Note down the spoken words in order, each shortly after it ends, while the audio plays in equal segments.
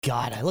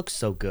God, I look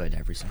so good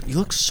every single time. You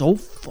look so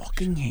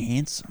fucking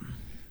handsome.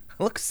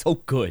 I look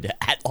so good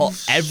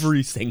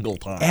every single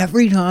time.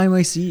 Every time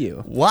I see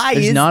you. Why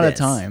There's is not this? a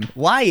time.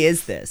 Why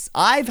is this?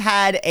 I've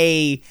had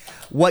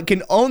what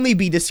can only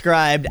be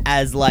described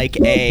as like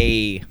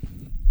an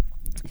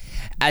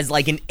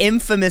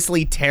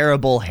infamously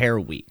terrible hair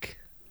week.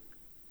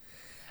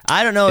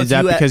 I don't know if Is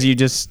that because you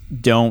just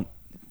don't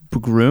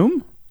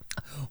groom?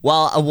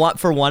 Well,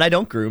 for one, I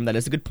don't groom. That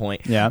is a good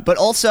point. Yeah. But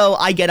also,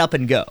 I get up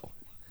and go.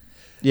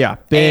 Yeah,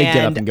 big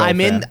get up and go.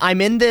 I'm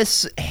in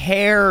this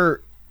hair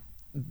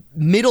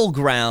middle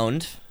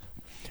ground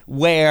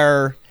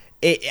where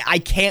I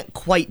can't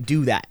quite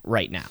do that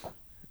right now.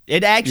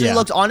 It actually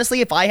looks, honestly,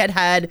 if I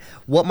had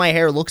what my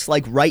hair looks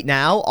like right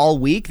now all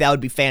week, that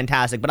would be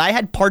fantastic. But I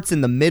had parts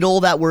in the middle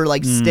that were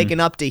like sticking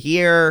up to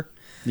here.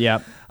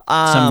 Yep.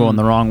 Some going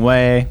the wrong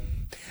way.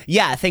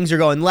 Yeah, things are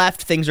going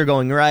left, things are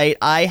going right.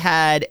 I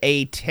had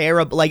a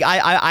terrible, like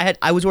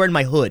I was wearing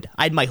my hood.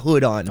 I had my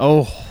hood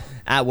on.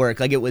 At work.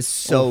 Like, it was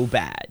so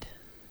bad.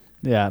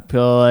 Yeah,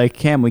 people are like,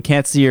 Cam, we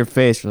can't see your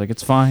face. You're like,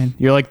 it's fine.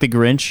 You're like the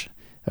Grinch,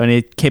 and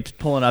he keeps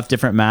pulling off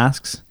different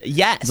masks.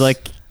 Yes. It's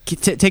like,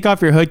 take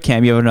off your hood,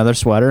 Cam. You have another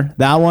sweater.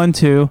 That one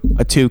too.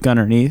 A toque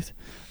underneath.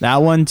 That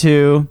one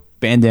too.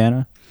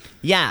 Bandana.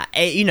 Yeah,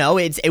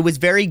 it was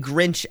very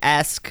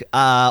Grinch-esque.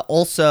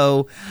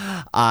 Also,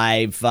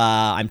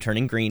 I'm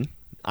turning green.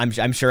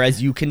 I'm sure,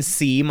 as you can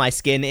see, my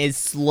skin is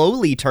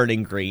slowly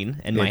turning green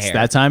in my hair. It's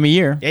that time of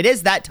year. It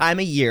is that time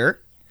of year.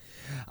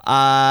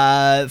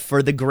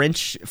 For the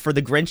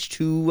Grinch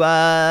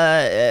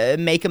to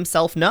make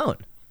himself known.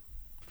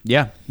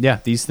 Yeah.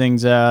 These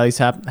things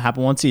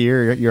happen once a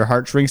year. Your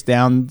heart shrinks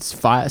down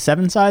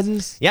 7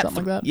 sizes. Yep,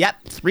 something like that. Yep,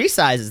 3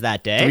 sizes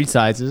that day. 3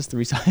 sizes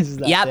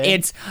that yep, day.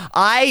 It's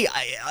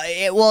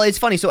it's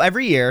funny. So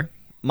every year,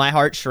 my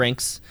heart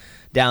shrinks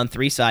down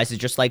 3 sizes,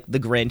 just like the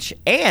Grinch.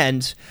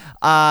 And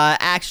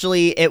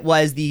actually, it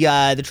was the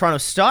Toronto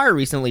Star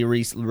recently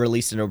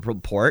released a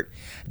report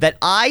that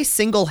I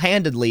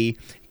single-handedly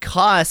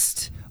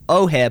cost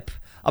OHIP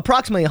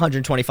approximately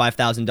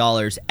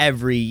 $125,000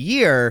 every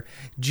year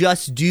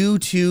just due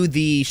to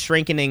the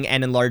shrinking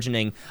and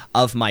enlarging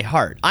of my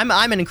heart. I'm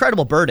an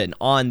incredible burden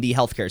on the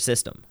healthcare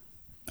system.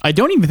 I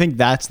don't even think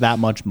that's that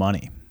much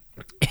money.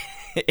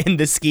 In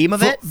the scheme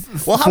of it,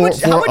 well, how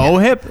much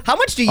OHIP? How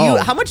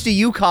much do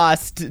you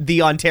cost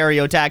the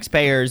Ontario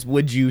taxpayers?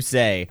 Would you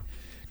say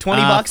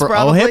 $20 for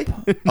probably?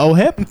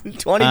 OHIP?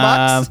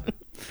 $20.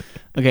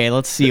 Okay,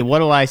 let's see. What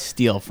do I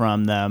steal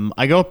from them?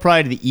 I go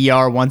probably to the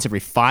ER once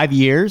every 5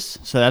 years,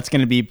 so that's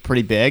going to be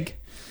pretty big.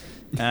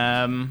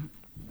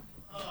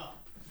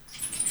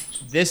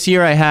 This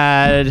year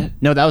that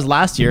was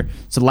last year.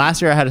 So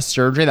last year I had a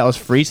surgery that was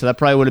free, so that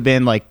probably would have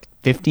been like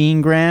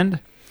 $15,000.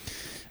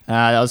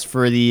 That was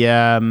for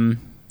the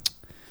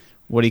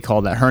what do you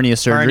call that? Hernia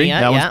surgery.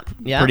 That was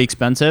pretty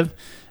expensive.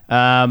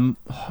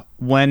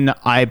 When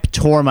I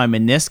tore my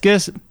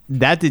meniscus,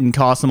 that didn't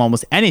cost them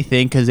almost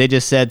anything because they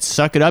just said,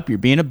 "Suck it up, you're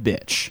being a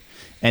bitch,"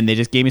 and they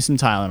just gave me some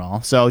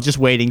Tylenol. So just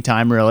waiting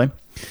time, really.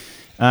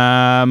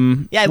 I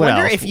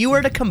wonder if you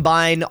were to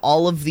combine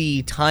all of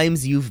the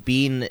times you've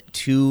been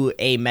to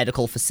a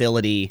medical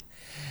facility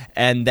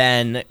and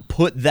then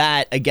put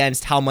that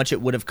against how much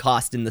it would have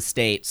cost in the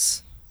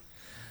States.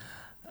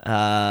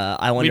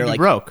 I wonder, we'd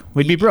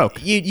be broke.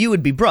 You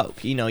would be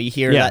broke. You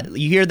hear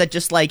that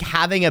just like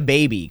having a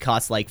baby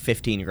costs like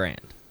 $15,000.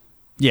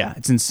 Yeah,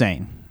 it's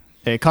insane.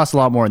 It costs a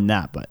lot more than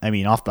that, but I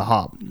mean, off the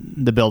hop,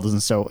 the bill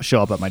doesn't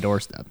show up at my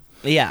doorstep.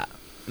 Yeah,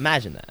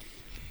 imagine that.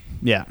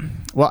 Yeah.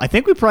 Well, I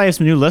think we probably have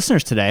some new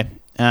listeners today.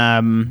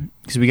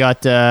 Because we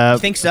got you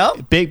think so?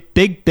 Big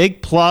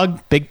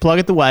plug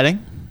at the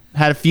wedding.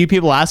 Had a few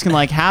people asking,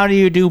 like, how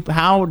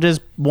does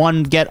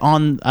one get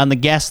on the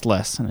guest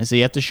list? And I say,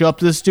 you have to show up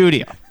to the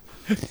studio.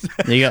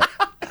 There you go.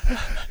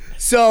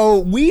 So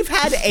we've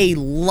had a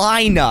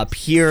lineup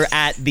here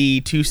at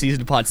the Two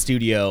Seasoned Pod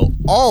studio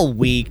all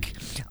week.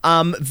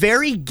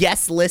 Very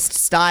guest list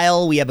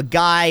style. We have a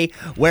guy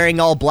wearing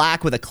all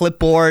black with a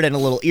clipboard and a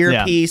little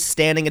earpiece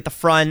standing at the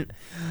front.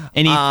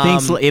 And he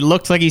thinks it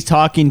looks like he's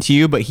talking to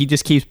you, but he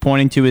just keeps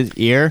pointing to his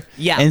ear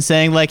and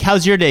saying, like,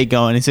 how's your day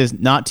going? He says,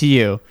 not to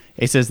you.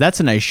 He says, that's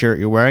a nice shirt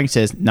you're wearing. He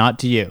says, not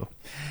to you.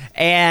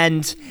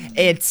 And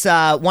it's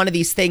one of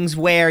these things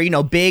where,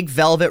 big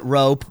velvet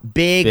rope,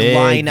 big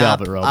lineup.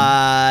 Velvet rope.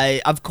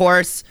 Of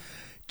course,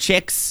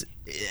 chicks,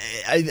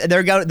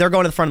 they're going to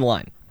the front of the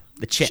line.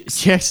 The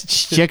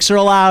chicks are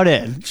allowed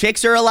in.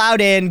 Chicks are allowed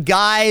in.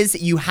 Guys,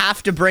 you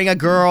have to bring a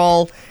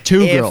girl.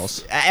 2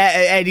 girls.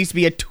 It needs to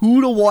be a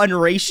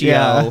 2-to-1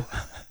 ratio.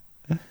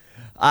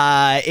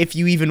 Yeah. If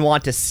you even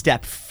want to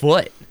step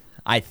foot,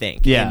 I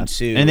think. Yeah.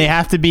 And they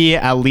have to be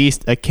at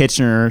least a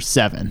Kitchener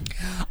 7.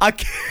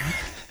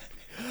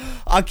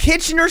 A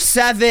Kitchener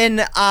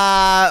 7,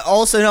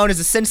 also known as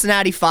a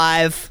Cincinnati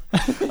 5.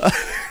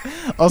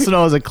 Also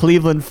known as a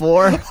Cleveland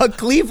 4. A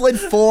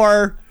Cleveland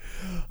 4.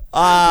 Or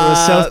a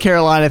South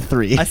Carolina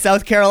 3. A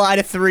South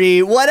Carolina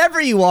 3,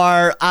 whatever you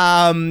are.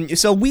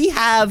 So we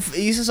have,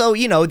 so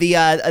you know,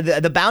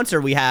 the bouncer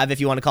we have, if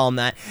you want to call him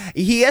that.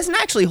 He isn't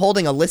actually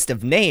holding a list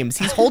of names.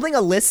 He's holding a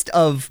list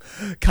of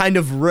kind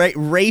of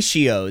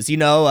ratios. You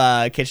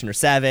know, Kitchener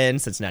 7,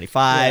 Cincinnati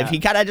 5. Yeah. He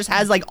kind of just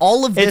has like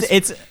all of this.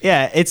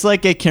 It's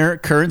like a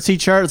currency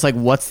chart. It's like,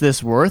 what's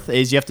this worth?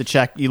 Is you have to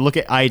check. You look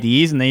at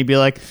IDs, and then you'd be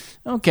like,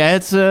 okay,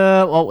 it's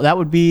well, that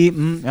would be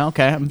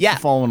okay. I'm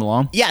following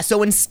along. Yeah.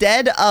 So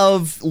instead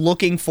of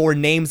looking for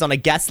names on a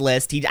guest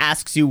list, he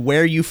asks you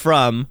where you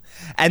from,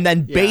 and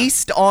then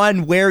based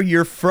on where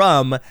you're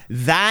from,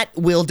 that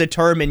will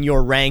determine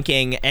your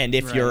ranking and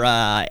if you're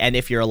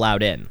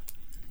allowed in.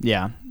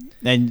 Yeah,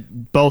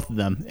 and both of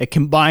them, it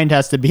combined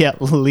has to be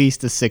at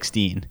least a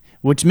 16,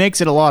 which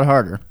makes it a lot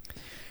harder.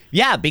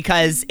 Yeah,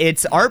 because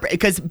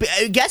because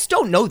guests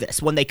don't know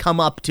this when they come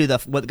up to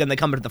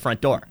the front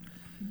door.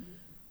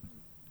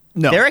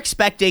 No. They're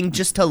expecting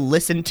just to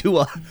listen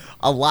to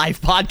a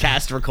live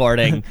podcast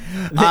recording.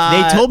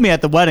 They told me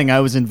at the wedding I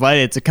was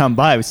invited to come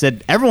by. I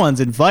said, everyone's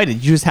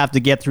invited. You just have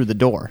to get through the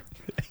door.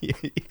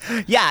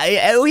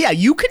 Yeah,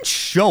 you can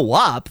show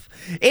up.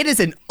 It is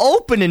an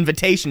open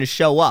invitation to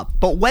show up.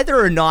 But whether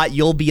or not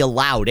you'll be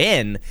allowed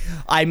in,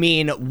 I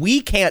mean,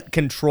 we can't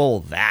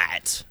control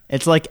that.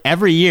 It's like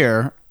every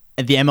year,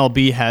 the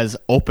MLB has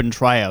open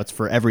tryouts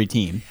for every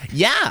team.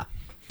 Yeah.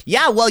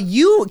 Yeah, well,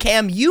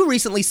 Cam, you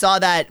recently saw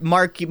that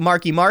Marky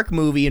Mark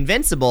movie,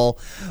 Invincible,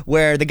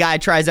 where the guy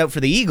tries out for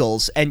the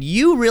Eagles, and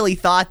you really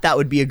thought that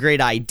would be a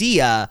great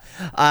idea.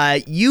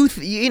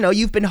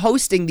 You've been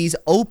hosting these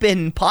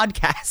open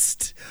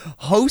podcast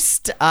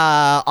host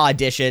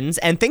auditions,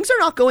 and things are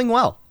not going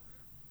well.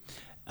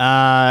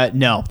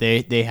 No,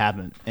 they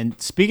haven't. And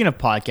speaking of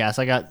podcasts,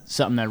 I got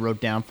something I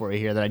wrote down for you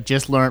here that I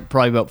just learned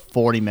probably about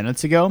 40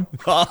 minutes ago.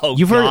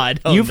 You've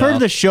heard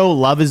the show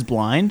Love is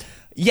Blind?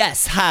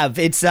 Yes, have.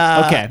 It's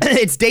okay.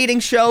 It's dating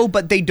show,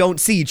 but they don't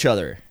see each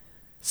other.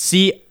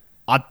 See,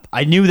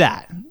 I knew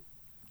that.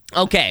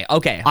 Okay.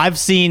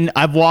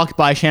 I've walked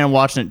by Shannon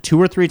watching it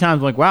 2 or 3 times.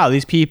 I'm like, wow,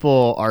 these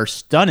people are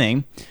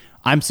stunning.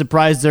 I'm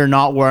surprised they're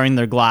not wearing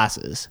their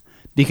glasses.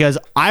 Because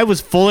I was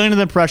fully under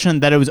the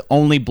impression that it was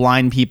only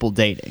blind people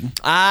dating.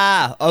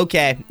 Ah,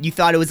 okay. You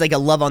thought it was like a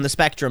Love on the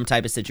Spectrum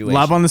type of situation.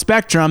 Love on the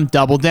Spectrum,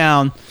 double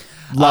down.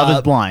 Love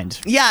is Blind.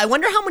 Yeah, I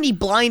wonder how many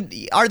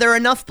are there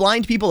enough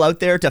blind people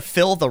out there to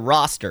fill the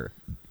roster?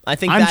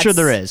 I'm sure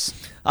there is.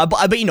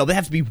 But they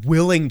have to be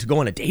willing to go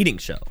on a dating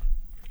show.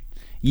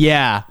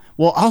 Yeah.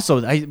 Well,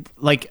 also, I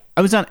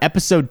was on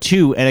episode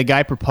 2 and a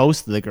guy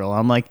proposed to the girl.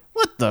 I'm like,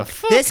 what the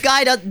fuck? This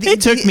guy does.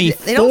 It took me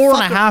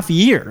 4.5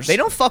 years. They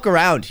don't fuck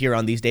around here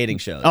on these dating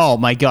shows. Oh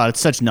my God,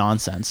 it's such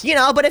nonsense.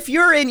 But if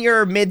you're in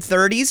your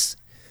mid-30s,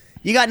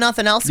 you got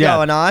nothing else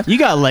going on. You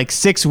got like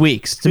 6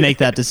 weeks to make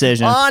that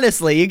decision.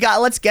 Honestly,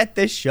 let's get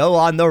this show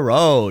on the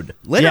road.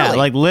 Literally. Yeah,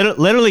 like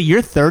literally,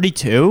 you're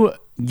 32.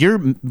 You're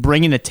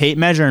bringing a tape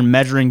measure and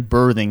measuring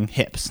birthing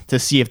hips to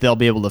see if they'll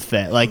be able to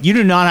fit. Like, you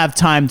do not have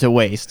time to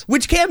waste.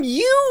 Which, Cam,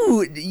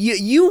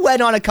 you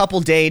went on a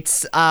couple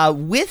dates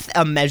with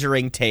a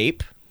measuring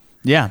tape.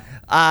 Yeah.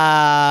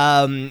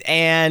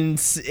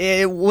 And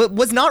it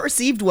was not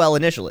received well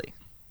initially.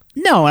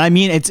 No, I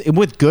mean, it's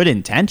with good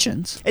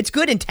intentions. It's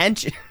good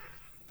intention.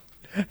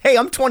 Hey,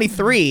 I'm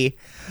 23,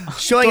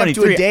 showing up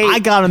to a date. I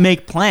gotta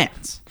make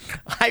plans.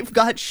 I've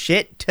got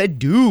shit to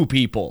do,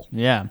 people.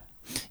 Yeah.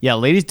 Yeah,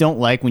 ladies don't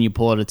like when you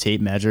pull out a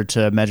tape measure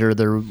to measure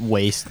their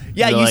waist.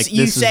 Yeah,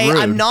 you say,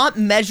 I'm not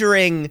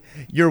measuring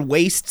your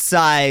waist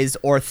size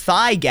or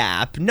thigh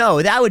gap.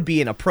 No, that would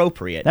be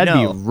inappropriate. That'd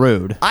be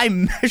rude.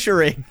 I'm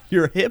measuring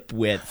your hip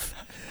width.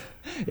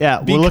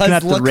 Yeah, we're looking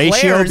at the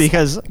ratio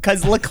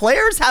because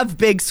LeClaire's have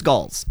big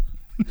skulls.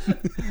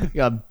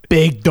 Got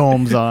big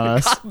domes on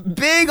us.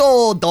 Big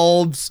old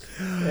domes.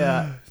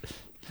 Yeah.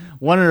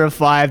 1 out of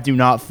 5 do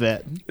not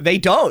fit. They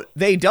don't.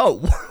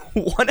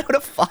 1 out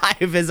of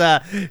 5 is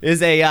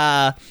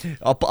a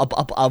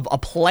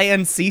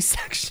planned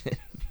C-section.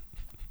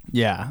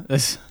 Yeah.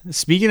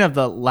 Speaking of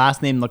the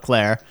last name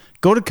Leclerc,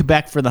 go to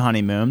Quebec for the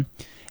honeymoon.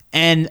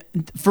 And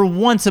for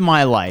once in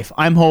my life,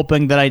 I'm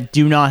hoping that I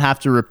do not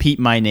have to repeat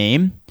my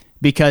name,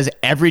 because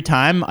every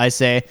time I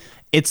say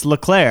it's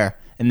Leclerc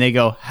and they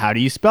go, how do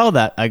you spell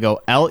that? I go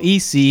Leclerc,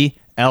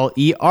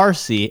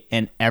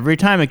 and every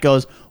time it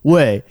goes,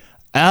 wait,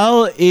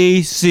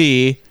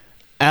 Lecla.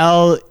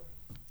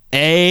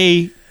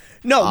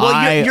 No,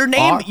 well,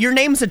 your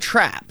name's a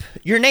trap.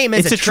 Your name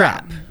is a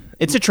trap.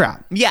 It's a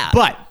trap. Yeah,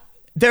 but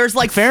there's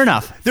like fair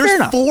enough.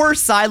 There's 4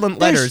 silent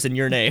letters in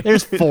your name.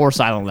 There's 4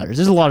 silent letters.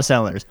 There's a lot of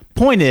silent letters.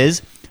 Point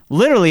is,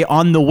 literally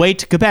on the way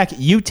to Quebec,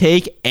 you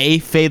take a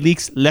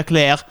Félix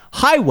Leclerc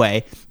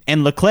highway,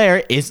 and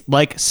Leclerc is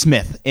like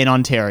Smith in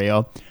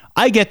Ontario.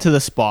 I get to the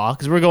spa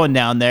because we're going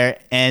down there,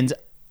 and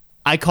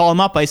I call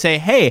him up. I say,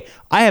 hey,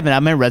 I haven't had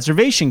my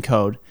reservation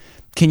code.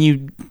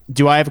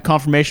 Do I have a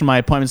confirmation of my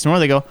appointment's tomorrow?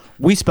 They go,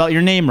 we spelled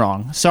your name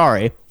wrong.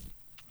 Sorry.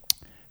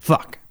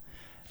 Fuck.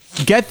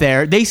 Get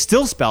there. They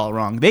still spell it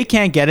wrong. They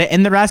can't get it.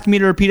 And they're asking me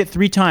to repeat it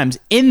 3 times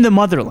in the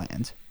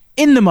motherland.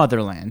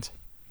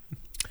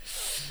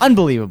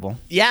 Unbelievable.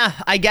 Yeah,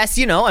 I guess,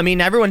 I mean,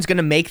 everyone's going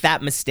to make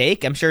that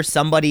mistake. I'm sure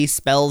somebody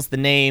spells the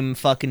name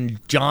fucking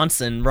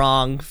Johnson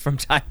wrong from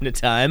time to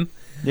time.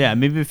 Yeah,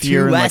 maybe if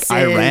you're in like S's,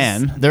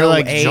 Iran, they're no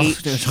like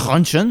H.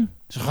 Johnson.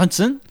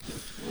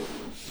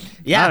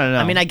 Yeah, I don't know.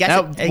 I mean, I guess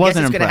That it's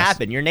wasn't going to impressed.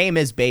 happen. Your name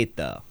is bait,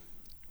 though.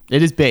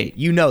 It is bait.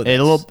 You know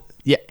this.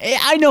 Yeah,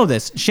 I know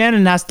this.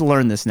 Shannon has to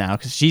learn this now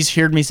because she's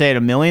heard me say it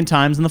a million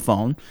times on the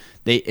phone.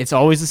 It's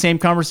always the same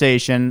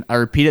conversation. I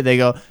repeat it. They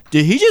go,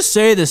 "Did he just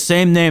say the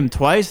same name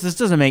twice? This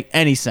doesn't make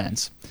any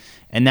sense."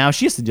 And now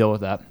she has to deal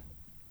with that.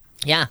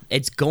 Yeah,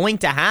 it's going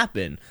to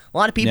happen. A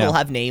lot of people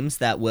have names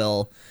that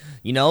will,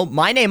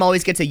 my name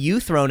always gets a U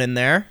thrown in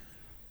there.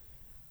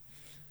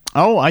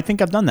 Oh, I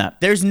think I've done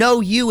that. There's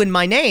no U in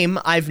my name.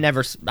 I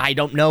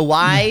don't know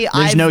why.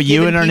 There's no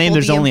U in our name.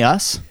 There's only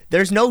us.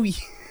 There's no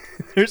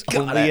There's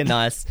only an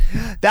us.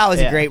 That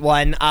was a great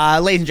one.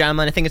 Ladies and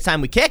gentlemen, I think it's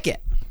time we kick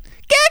it.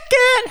 Kick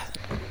it!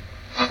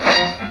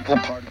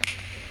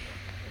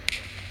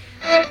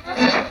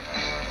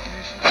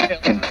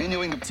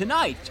 Continuing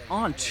Tonight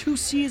on 2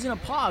 C's in a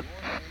Pod.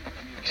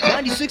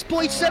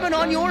 96.7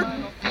 on your...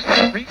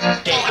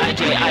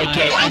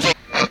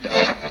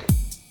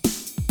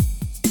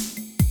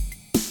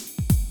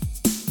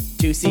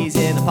 Two C's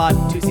in a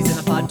pod, 2 C's in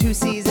a pod, 2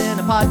 C's in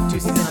a pod, 2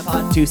 C's in a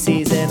pod, 2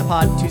 C's in a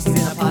pod, 2 C's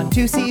in a pod,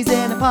 2 C's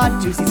in a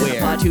pod, 2 C's in a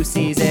pod, 2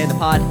 C's in a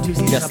pod, 2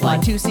 C's just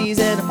like 2 C's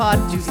in a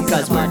pod,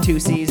 because we're 2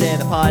 C's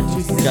in a pod,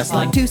 just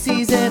like 2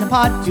 C's in a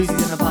pod, 2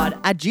 C's in a pod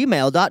at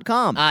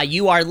gmail.com.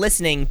 You are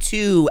listening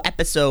to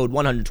episode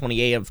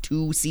 128 of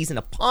 2 C's in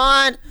a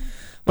pod.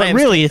 But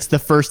really, it's the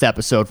first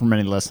episode for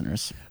many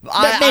listeners.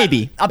 But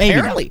maybe.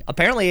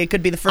 Apparently, it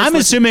could be the first. I'm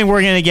assuming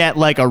we're going to get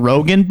like a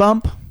Rogan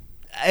bump.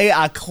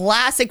 A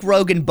classic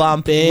Rogan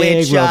bump.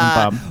 Big Rogan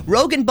bump.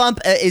 Rogan bump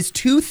is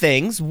two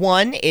things.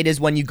 One, it is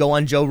when you go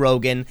on Joe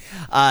Rogan,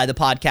 the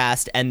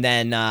podcast, and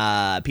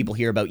then people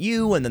hear about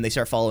you, and then they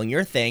start following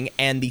your thing.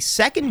 And the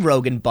second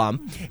Rogan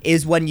bump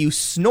is when you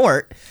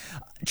snort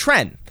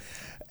Tren.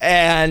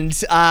 And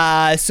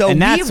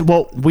that's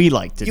what we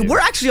like to do. We're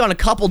actually on a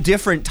couple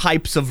different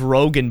types of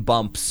Rogan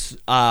bumps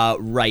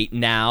right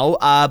now,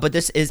 but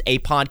this is a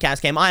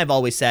podcast game. I have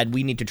always said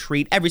we need to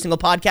treat every single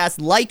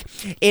podcast like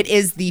it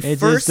is the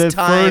first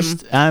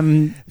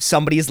time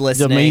somebody is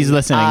listening. Somebody's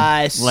listening,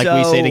 like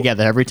we say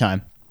together every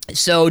time.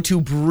 So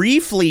to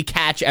briefly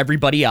catch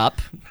everybody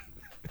up,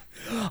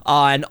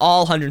 on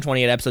all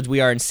 128 episodes,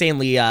 we are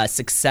insanely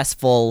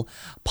successful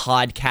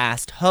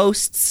podcast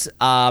hosts.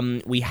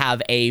 We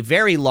have a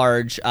very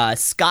large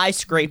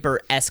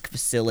skyscraper-esque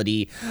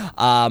facility.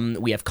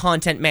 We have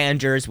content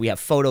managers. We have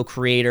photo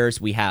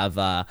creators. We have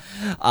those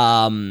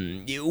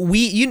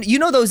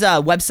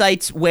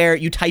websites where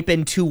you type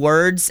in 2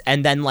 words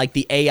and then like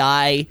the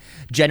AI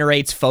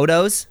generates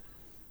photos.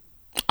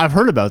 I've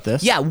heard about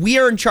this. Yeah, we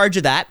are in charge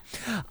of that.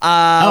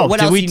 What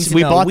else do you need to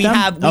know? Bought we them?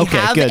 have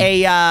good.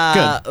 a good.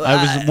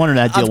 I was wondering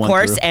that deal of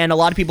course, went through. and a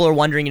lot of people are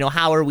wondering,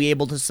 how are we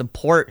able to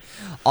support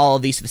all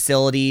of these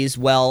facilities?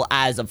 Well,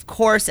 as of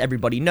course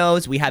everybody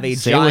knows, we have a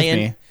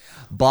giant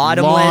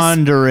bottomless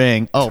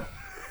laundering. Oh,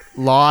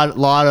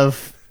 lot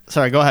of.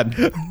 Sorry, go ahead.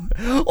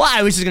 Well,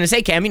 I was just going to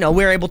say, Cam,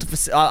 we're able to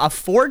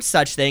afford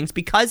such things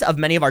because of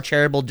many of our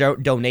charitable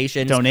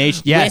donations.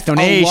 Yes,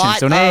 donations.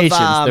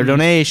 They're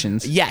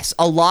donations. Yes,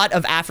 a lot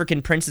of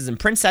African princes and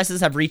princesses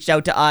have reached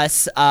out to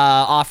us,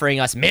 offering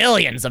us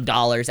millions of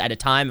dollars at a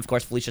time. Of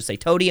course, Felicia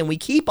Saitoti, and we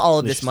keep all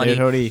of this money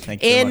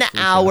in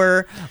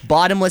our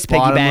bottomless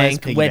piggy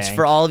bank, which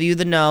for all of you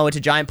that know, it's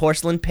a giant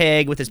porcelain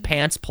pig with his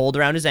pants pulled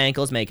around his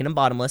ankles, making him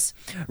bottomless,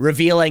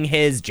 revealing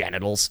his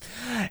genitals.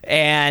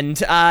 And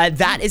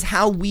that is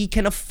how we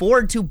can afford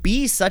to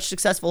be such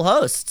successful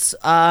hosts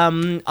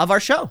of our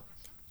show.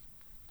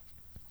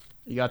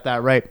 You got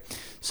that right.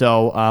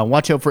 So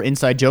watch out for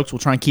inside jokes. We'll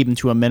try and keep them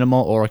to a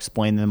minimal or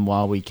explain them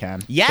while we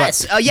can.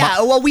 Yes.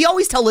 Well, we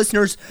always tell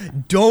listeners,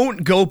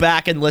 don't go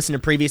back and listen to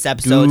previous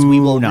episodes.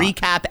 We will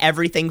recap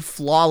everything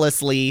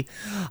flawlessly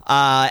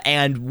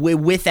and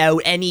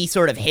without any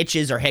sort of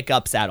hitches or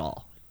hiccups at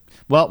all.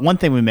 Well, one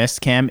thing we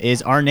missed, Cam,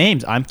 is our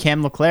names. I'm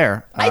Cam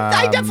LeClaire.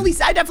 I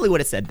definitely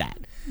would have said that.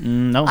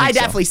 I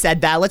definitely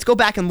said that. Let's go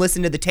back and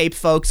listen to the tape,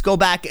 folks. Go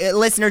back,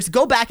 listeners,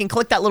 go back and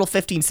click that little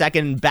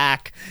 15-second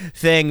back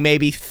thing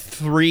maybe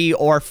 3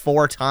 or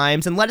 4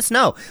 times and let us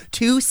know.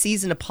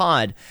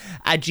 2seasonapod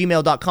at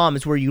gmail.com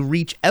is where you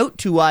reach out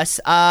to us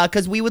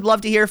because we would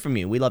love to hear from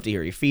you. We'd love to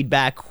hear your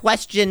feedback,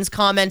 questions,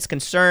 comments,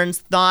 concerns,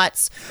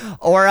 thoughts,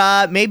 or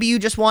maybe you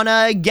just want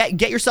to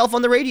get yourself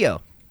on the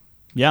radio.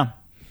 Yeah.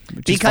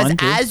 Because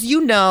as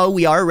you know,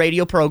 we are a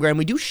radio program.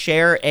 We do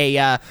share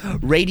a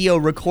radio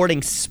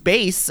recording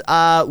space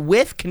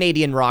with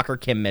Canadian rocker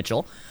Kim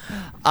Mitchell.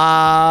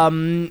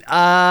 Because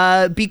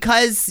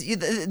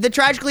the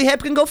Tragically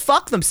Hip can go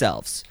fuck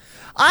themselves.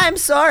 I'm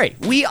sorry.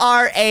 We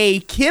are a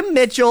Kim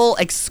Mitchell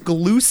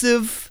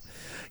exclusive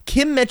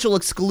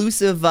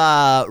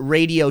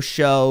radio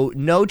show.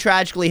 No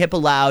Tragically Hip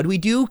allowed. We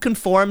do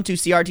conform to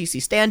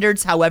CRTC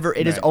standards. However,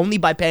 it is only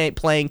by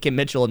playing Kim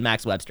Mitchell and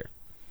Max Webster.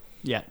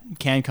 Yeah,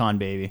 CanCon,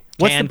 baby.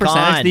 What's the CanCon.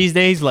 percentage these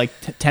days? Like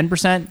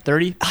 10%,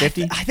 30,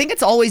 50? I think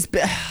it's always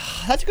been.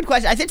 That's a good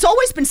question. I think it's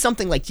always been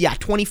something like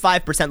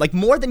 25%, like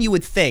more than you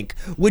would think,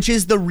 which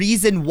is the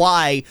reason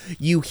why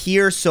you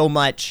hear so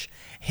much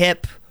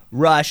hip,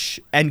 Rush,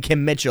 and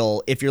Kim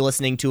Mitchell if you're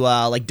listening to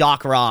like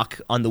Doc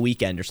Rock on the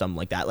weekend or something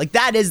like that. Like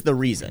that is the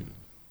reason.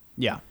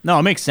 Yeah. No,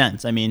 it makes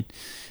sense. I mean,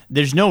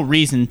 there's no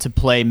reason to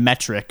play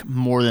Metric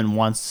more than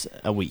once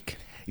a week.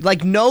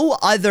 Like no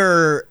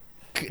other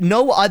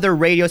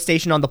radio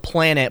station on the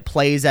planet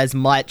plays as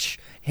much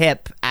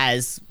hip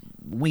as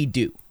we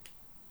do.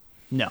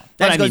 No.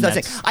 That goes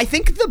without saying. I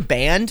think the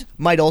band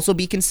might also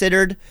be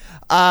considered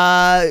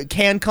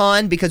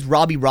CanCon because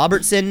Robbie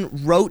Robertson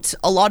wrote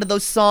a lot of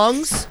those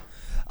songs.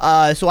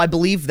 So I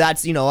believe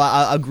that's,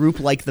 a group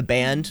like the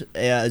band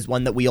is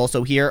one that we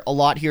also hear a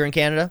lot here in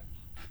Canada.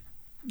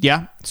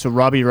 Yeah. So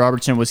Robbie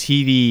Robertson, was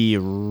he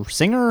the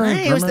singer?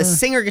 He was the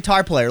singer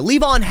guitar player.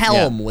 Levon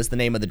Helm Yeah. was the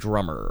name of the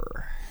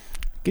drummer.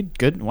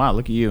 Good. Wow,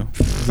 look at you.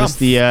 Is this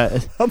the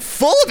I'm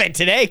full of it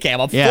today, Cam.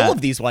 I'm Yeah. full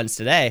of these ones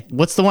today.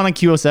 what's the one on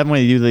Q07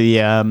 when you do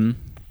the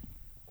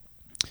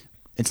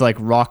it's like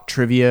rock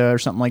trivia or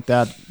something like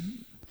that?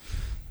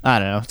 I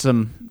don't know.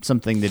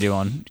 Something to do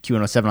on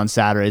Q107 on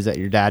Saturdays that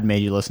your dad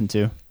made you listen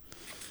to.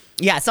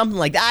 Yeah, something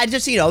like that.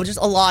 Just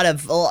a lot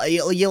of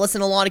you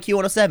listen to a lot of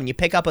Q107. You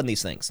pick up on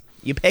these things.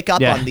 You pick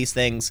up Yeah. on these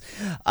things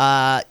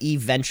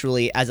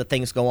eventually as the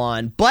things go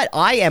on. But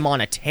I am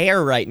on a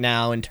tear right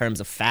now in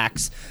terms of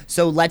facts.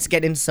 So let's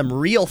get into some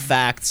real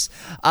facts.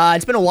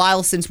 It's been a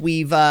while since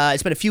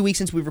it's been a few weeks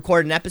since we've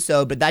recorded an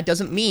episode, but that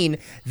doesn't mean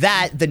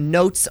that the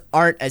notes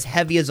aren't as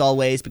heavy as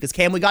always because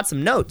Cam, we got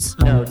some notes.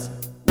 Notes,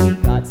 we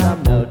got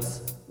some notes.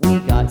 We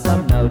got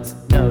some notes,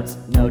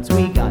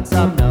 we got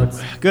some notes.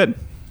 Good.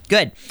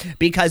 Good,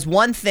 because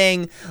one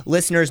thing, new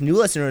listeners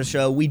to the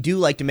show, we do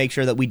like to make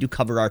sure that we do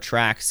cover our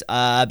tracks,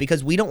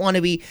 because we don't want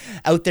to be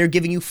out there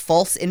giving you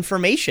false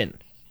information,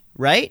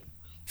 right?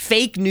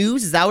 Fake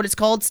news, is that what it's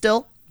called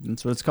still?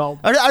 That's what it's called.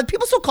 Are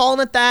people still calling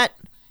it that?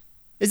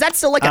 Is that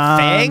still like a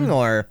thing,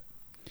 or?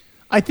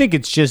 I think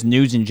it's just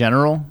news in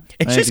general.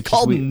 It's just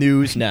called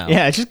news now.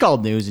 Yeah, it's just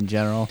called news in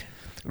general.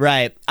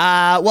 Right.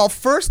 Well,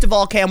 first of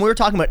all, Cam, we were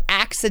talking about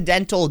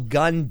accidental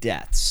gun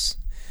deaths.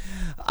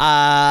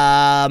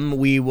 I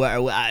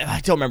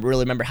don't really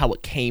remember how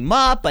it came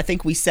up. I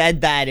think we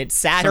said that it's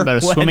sadder Something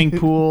about a when swimming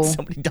pool.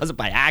 somebody does it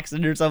by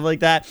accident or something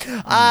like that.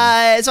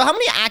 So how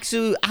many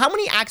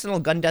accidental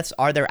gun deaths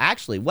are there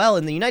actually? Well,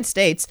 in the United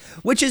States,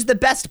 which is the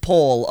best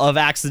poll of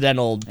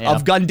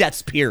of gun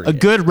deaths, period. A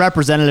good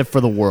representative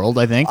for the world,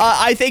 I think.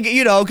 I think,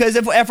 because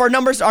if our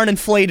numbers aren't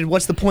inflated,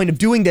 what's the point of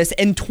doing this?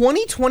 In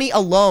 2020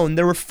 alone,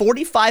 there were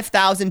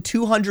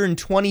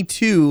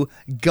 45,222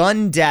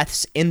 gun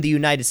deaths in the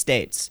United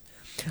States.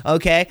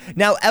 Okay,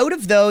 now out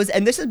of those,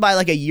 and this is by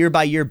like a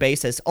year-by-year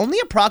basis, only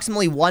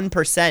approximately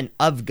 1%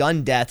 of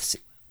gun deaths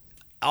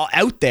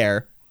out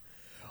there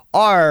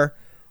are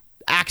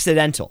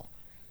accidental.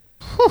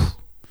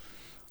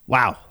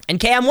 Wow. And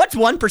Cam, what's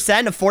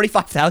 1% of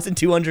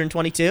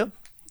 45,222?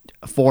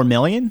 4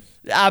 million?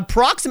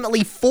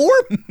 Approximately 4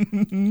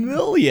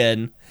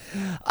 million.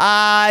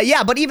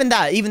 Yeah, but even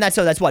that,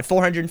 so that's what,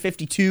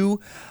 452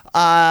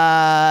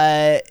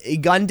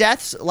 gun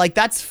deaths? Like,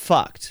 that's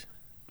fucked.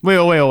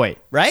 Wait.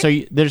 Right? So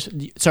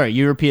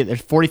you repeat it.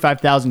 There's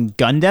 45,000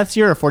 gun deaths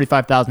here or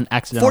 45,000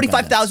 accidental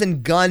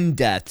 45,000 gun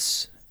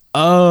deaths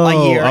a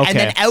year. Okay. And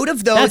then out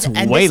of those...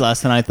 That's way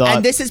less than I thought.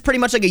 And this is pretty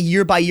much like a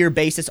year-by-year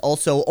basis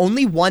also.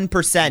 Only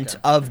 1%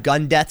 of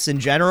gun deaths in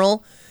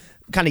general,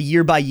 kind of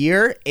year by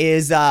year,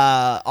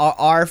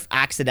 are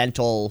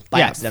accidental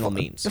by accidental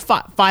means.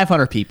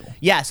 500 people.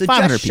 Yeah, so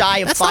 500 just shy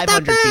people. of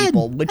 500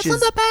 people, which is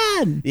not that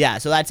bad. Yeah,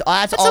 so that's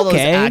all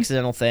okay. those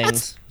accidental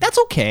things. That's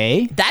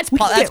okay. That's We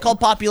can that's get- called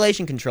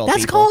population control.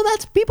 That's people.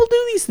 people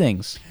do these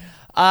things.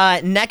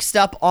 Next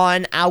up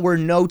on our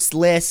notes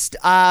list,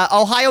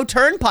 Ohio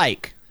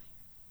Turnpike.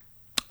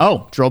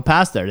 Oh, drove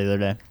past there the other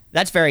day.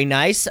 That's very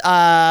nice.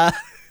 Yeah.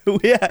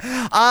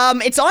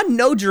 It's on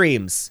No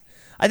Dreams.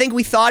 I think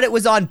we thought it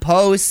was on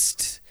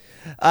Post.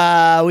 We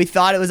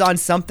thought it was on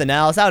something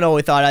else. I don't know what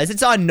we thought it was.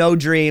 It's on No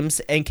Dreams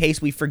in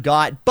case we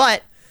forgot.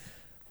 But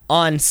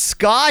on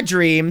Ska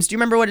Dreams, do you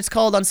remember what it's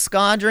called on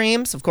Ska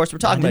Dreams? Of course, we're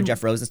talking about Jeff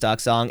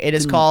Rosenstock's song. It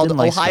is called didn't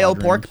like Ska Ohio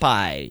Dreams. Pork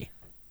Pie.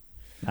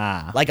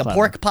 Like a clever.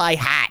 pork pie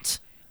hat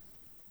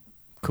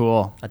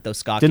Cool. that those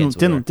Ska kids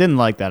would wear. Didn't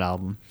like that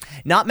album.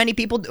 Not many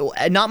people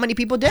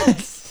did.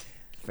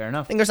 Fair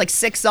enough. I think there's like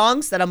 6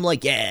 songs that I'm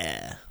like,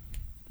 yeah.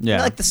 Yeah.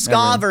 I like the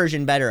ska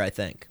version better, I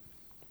think.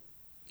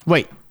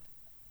 Wait.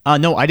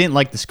 No, I didn't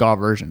like the ska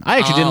version. I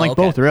actually didn't like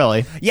okay. both,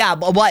 really. Yeah,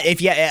 but what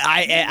if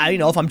I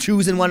if I'm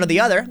choosing one or the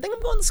other, I think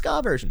I'm going the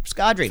ska version.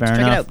 Ska Dreams. Fair Check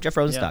enough. it out. Jeff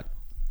Rosenstock.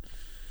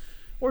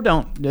 Or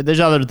don't.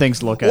 There's other things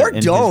to look at. Or in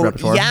his don't.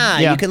 repertoire.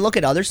 Yeah, you can look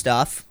at other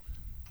stuff.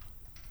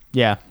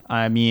 Yeah,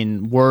 I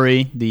mean,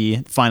 Worry, the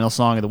final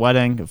song of the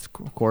wedding, of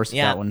course,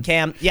 Yeah, that one.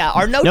 Cam. Yeah,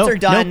 our notes Nope, are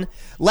done. nope.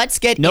 Let's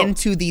get Nope.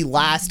 into the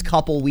last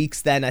couple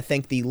weeks then. I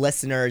think the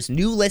listeners,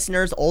 new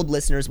listeners, old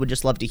listeners would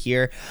just love to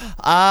hear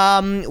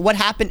what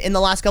happened in the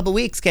last couple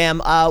weeks, Cam.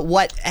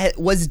 What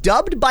was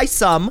dubbed by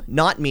some,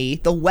 not me,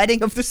 the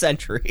wedding of the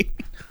century.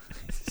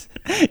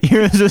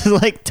 Yours was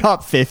like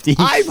top 50.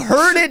 I've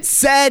heard it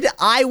said.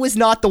 I was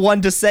not the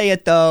one to say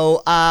it,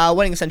 though.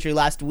 Wedding of the century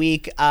last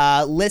week.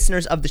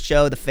 Listeners of the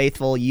show, the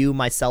faithful, you,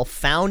 myself,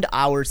 found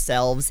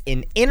ourselves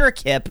in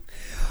Innerkip,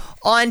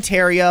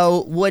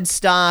 Ontario,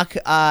 Woodstock,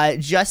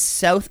 just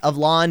south of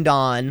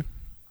London.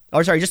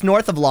 Or sorry, just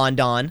north of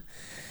London.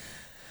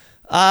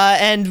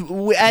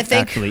 I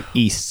think Actually,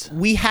 east.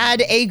 we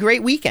had a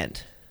great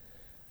weekend.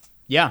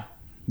 Yeah.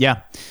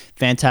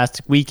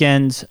 Fantastic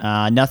weekend.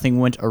 Nothing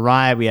went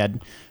awry. We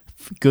had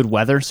good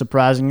weather,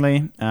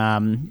 surprisingly.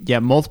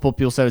 Multiple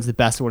people said it was the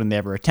best wedding they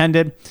ever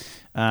attended.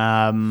 So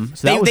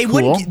that was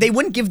cool. They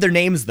wouldn't give their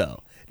names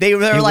though. They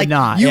were would like,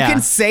 not, you yeah.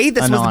 can say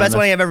this was the best Anonymous.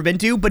 wedding I've ever been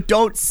to, but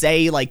don't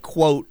say like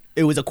quote.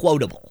 It was a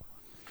quotable.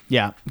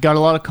 Yeah, got a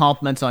lot of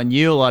compliments on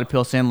you. A lot of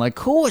people saying like,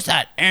 "Who was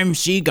that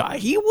MC guy?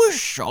 He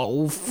was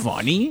so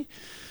funny."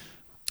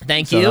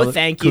 Thank So you.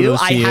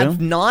 kudos I to you.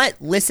 have not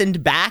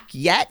listened back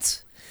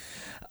yet.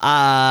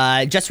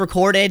 Just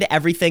recorded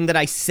everything that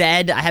I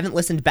said. I haven't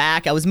listened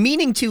back. I was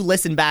meaning to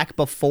listen back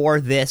before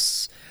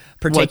this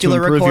What, to particular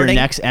improve recording.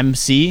 your next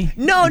MC?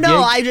 No, gig?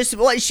 I just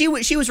she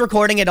was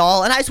recording it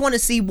all, and I just want to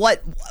see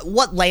what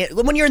land.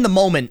 When you're in the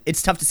moment,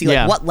 it's tough to see like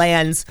Yeah. what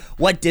lands,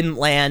 what didn't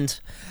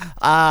land.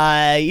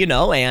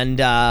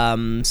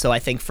 So I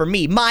think for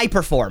me, my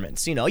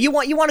performance, you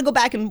want to go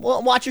back and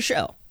watch a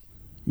show.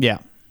 Yeah.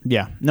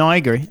 No, I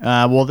agree.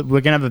 Well,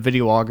 we're gonna have a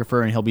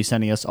videographer, and he'll be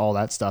sending us all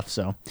that stuff.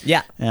 So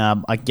Yeah.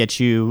 I can get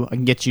you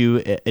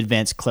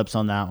advanced clips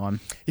on that one.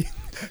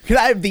 Can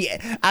I have the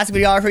ask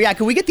videographer? Yeah,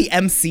 can we get the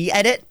MC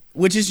edit,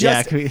 which is Yeah,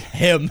 just can we-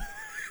 him?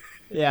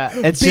 Yeah,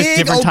 it's just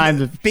different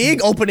times.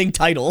 Big opening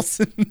titles.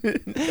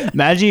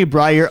 Imagine you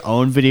brought your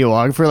own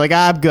videographer. Like,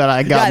 I'm good.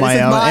 I got Yeah, my this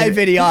is own. my And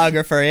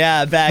videographer.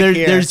 Yeah, back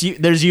here.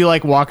 there's you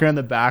like walking around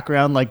the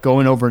background, like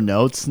going over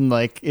notes and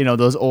like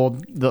those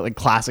like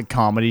classic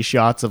comedy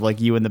shots of like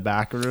you in the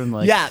back room.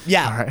 Like, yeah.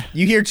 all right.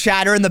 You hear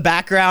chatter in the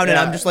background, and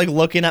Yeah. I'm just like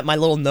looking at my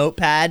little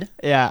notepad.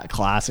 Yeah,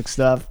 classic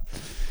stuff.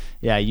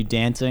 Yeah, you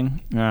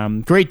dancing.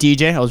 Great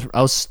DJ.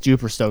 I was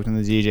super stoked on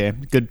the DJ.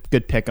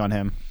 Good pick on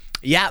him.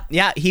 Yeah,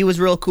 he was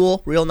real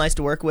cool, real nice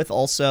to work with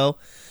also.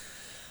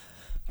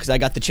 Because I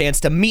got the chance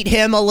to meet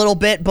him a little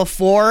bit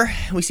before.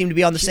 We seem to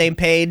be on the same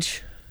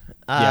page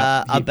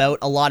about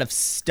a lot of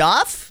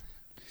stuff.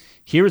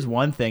 Here's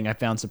one thing I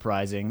found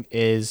surprising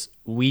is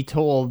we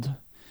told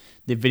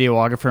the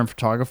videographer and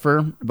photographer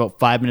about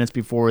 5 minutes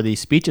before the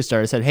speeches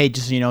started. I said, hey,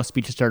 just so you know,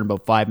 speeches start in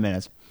about 5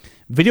 minutes.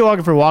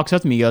 Videographer walks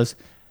up to me, he goes,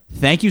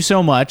 thank you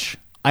so much.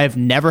 I have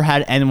never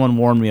had anyone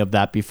warn me of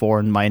that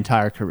before in my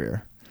entire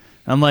career.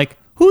 And I'm like,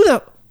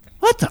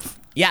 what the?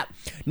 Yeah.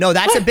 No,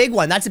 that's a big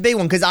one. That's a big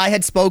one because I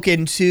had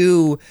spoken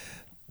to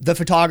the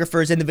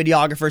photographers and the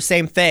videographers,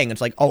 same thing.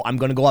 It's like, oh, I'm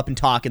going to go up and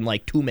talk in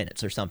like 2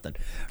 minutes or something.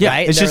 Yeah,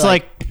 right? it's They're just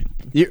like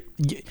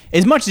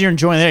as much as you're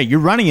enjoying it, you're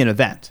running an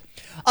event.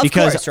 Of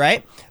course,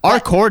 right? Our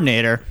But-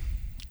 coordinator,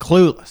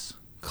 clueless.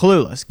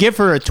 Give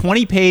her a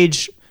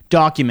 20-page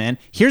document.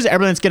 Here's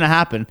everything that's going to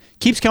happen.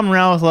 Keeps coming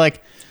around with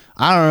like,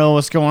 I don't know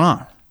what's going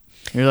on.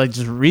 You're like,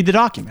 just read the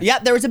document. Yeah,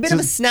 there was a bit of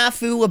a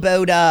snafu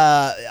about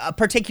a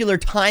particular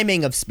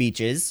timing of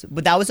speeches,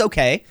 but that was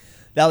okay.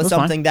 That was That's fine.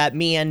 something that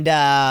me and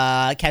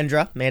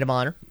Kendra, maid of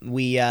honor,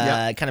 we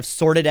kind of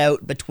sorted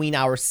out between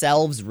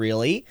ourselves,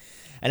 really.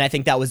 And I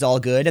think that was all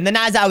good. And then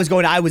as I was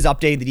going, I was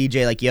updating the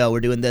DJ, like, yo, we're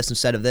doing this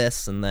instead of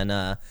this. And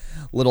then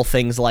little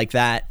things like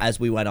that as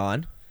we went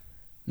on.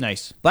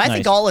 Nice. But I Nice.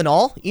 think all in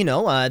all,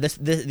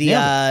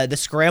 the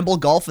scramble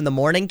golf in the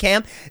morning,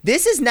 Cam.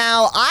 This is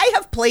now, I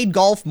have played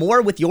golf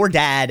more with your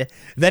dad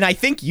than I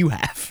think you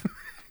have.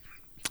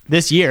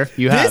 This year,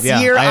 you have.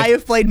 This year, I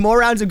have played more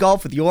rounds of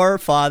golf with your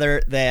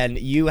father than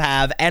you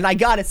have, and I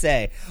gotta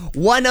say,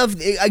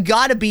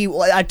 gotta be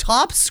a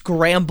top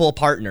scramble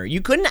partner.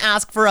 You couldn't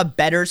ask for a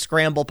better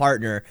scramble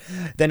partner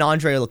than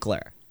Andre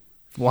Leclerc.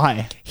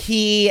 Why?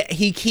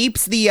 He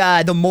keeps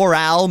the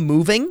morale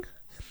moving,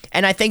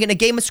 and I think in a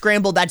game of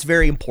scramble, that's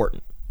very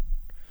important.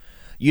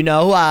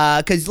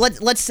 Because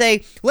let's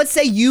say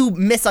you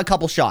miss a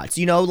couple shots,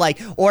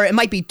 or it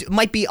might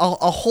be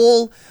a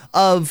hole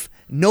of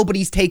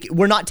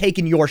we're not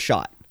taking your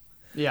shot.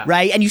 Yeah.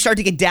 Right? And you start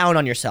to get down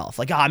on yourself.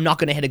 Like, I'm not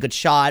going to hit a good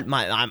shot.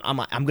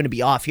 I'm going to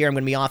be off here. I'm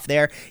going to be off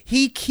there.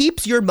 He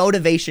keeps your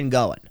motivation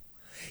going.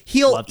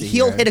 He'll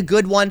hit a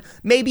good one.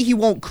 Maybe he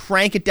won't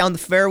crank it down the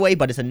fairway,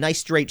 but it's a nice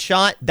straight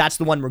shot. That's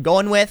the one we're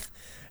going with.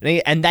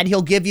 And then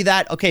he'll give you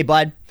that, okay,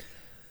 bud,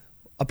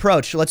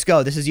 approach. Let's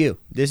go. This is you.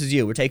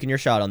 We're taking your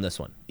shot on this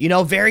one.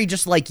 Very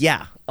just like,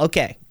 yeah,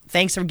 okay.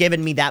 Thanks for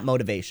giving me that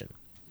motivation.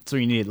 So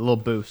you need a little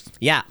boost.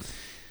 Yeah.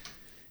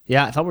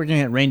 Yeah, I thought we were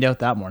going to get rained out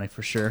that morning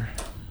for sure.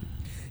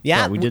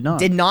 Yeah, we did not.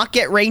 Did not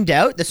get rained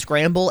out. The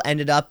scramble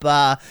ended up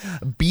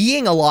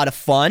being a lot of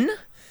fun.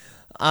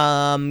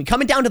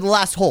 Coming down to the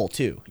last hole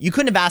too. You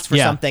couldn't have asked for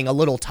Yeah. something a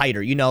little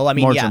tighter. You know, I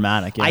mean, More yeah,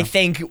 dramatic, yeah. I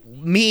think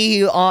me,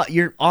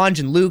 your Anj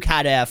and Luke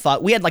had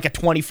we had like a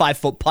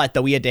 25-foot putt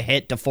that we had to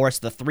hit to force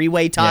the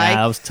 3-way tie. Yeah,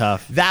 that was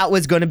tough. That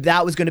was gonna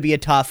be a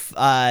tough.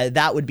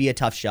 That would be a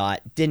tough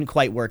shot. Didn't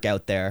quite work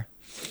out there.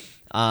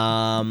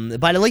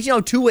 But at least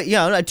a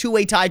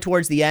 2-way tie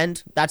towards the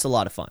end. That's a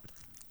lot of fun.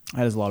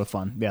 That is a lot of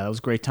fun. Yeah, that was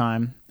a great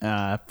time.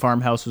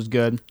 Farmhouse was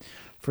good.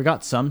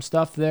 Forgot some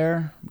stuff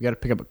there. We got to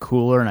pick up a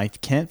cooler, and I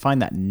can't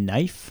find that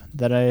knife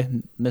that I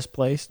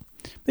misplaced.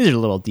 These are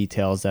little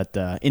details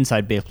that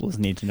inside baseballs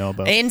need to know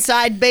about.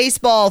 Inside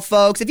baseball,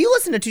 folks. If you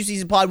listen to Two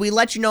Season Pod, we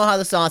let you know how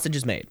the sausage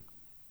is made.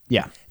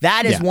 Yeah.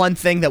 That is Yeah. one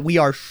thing that we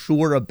are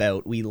sure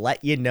about. We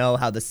let you know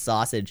how the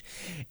sausage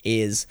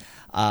is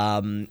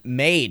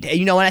made.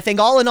 And, and I think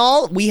all in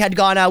all, we'd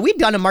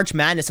done a March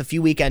Madness a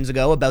few weekends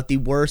ago about the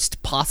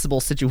worst possible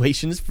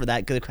situations for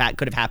that could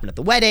have happened at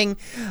the wedding.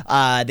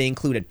 They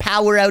included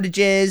power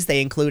outages.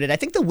 They included, I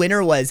think the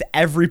winner was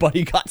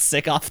everybody got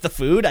sick off the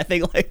food. I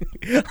think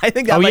that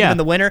might have been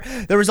the winner.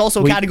 There was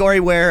also a category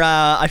where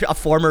a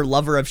former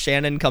lover of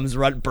Shannon comes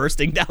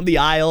bursting down the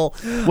aisle.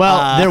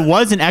 Well, there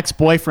was an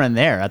ex-boyfriend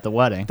there at the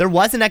wedding. There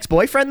was an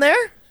ex-boyfriend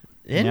there?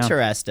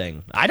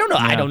 Interesting. I don't know.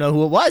 I don't know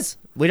who it was.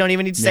 We don't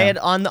even need to say it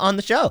on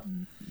the show.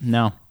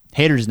 No.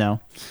 Haters know.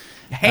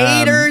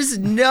 Haters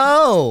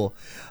no.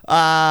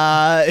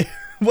 Was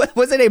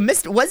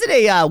it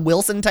a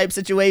Wilson type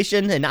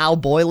situation, an Al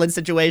Boylan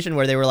situation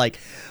where they were like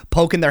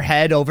poking their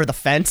head over the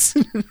fence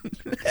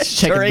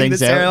Checking during the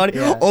things out. ceremony?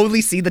 Yeah. Only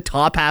see the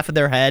top half of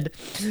their head.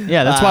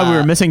 Yeah, that's why we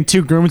were missing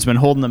 2 groomsmen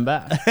holding them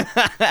back.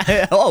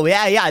 Oh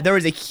yeah. There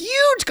was a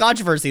huge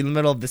controversy in the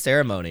middle of the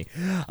ceremony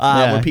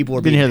where people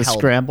were Didn't being hear the held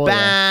scramble, yeah.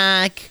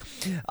 back.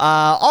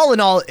 All in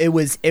all, it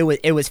was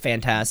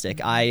fantastic.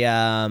 If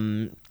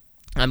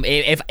I'm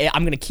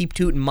gonna keep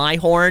tooting my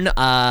horn,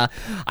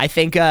 I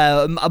think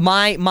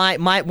my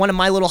one of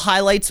my little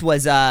highlights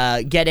was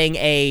getting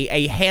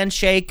a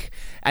handshake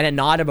and a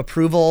nod of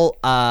approval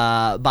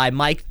by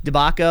Mike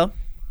DeBacco.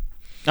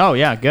 Oh,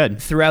 yeah,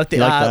 good. Throughout the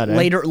You like that, eh?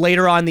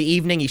 later on in the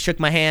evening, he shook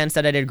my hand,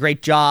 said I did a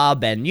great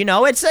job, and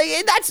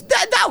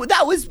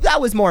that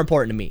was more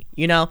important to me.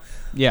 Yeah.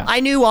 I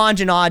knew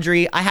Anj and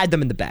Audrey. I had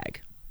them in the bag.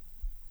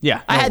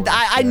 Yeah.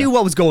 I knew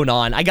what was going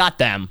on. I got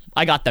them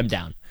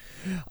down.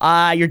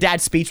 Your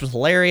dad's speech was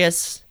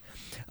hilarious.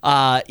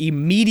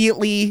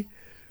 Immediately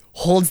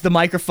holds the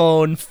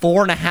microphone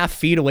 4.5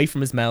 feet away from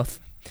his mouth.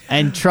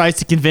 And tries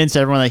to convince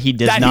everyone that he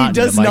does not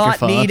need a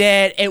microphone. Need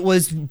it. It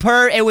was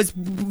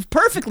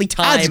perfectly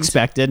timed. As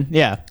expected,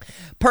 yeah.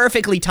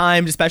 Perfectly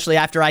timed, especially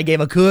after I gave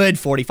a good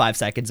 45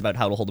 seconds about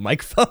how to hold a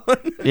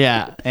microphone.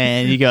 Yeah,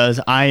 and he goes,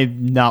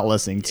 I'm not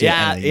listening to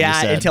anything you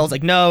said. Until it's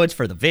like, no, it's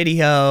for the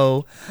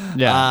video.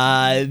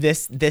 Yeah.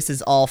 This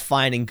is all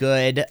fine and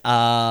good.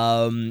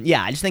 I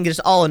just think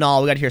just all in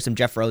all, we got to hear some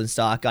Jeff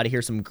Rosenstock, got to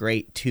hear some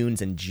great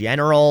tunes in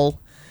general.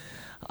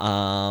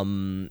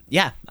 I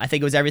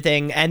think it was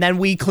everything. And then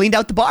we cleaned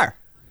out the bar.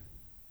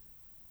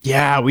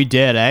 Yeah, we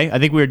did, eh? I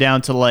think we were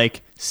down to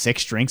like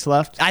 6 drinks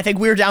left. I think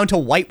we were down to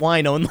white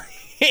wine only.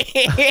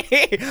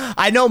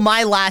 I know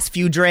my last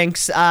few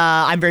drinks,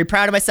 I'm very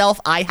proud of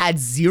myself. I had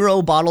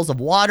 0 bottles of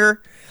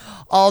water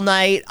all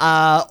night.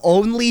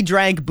 Only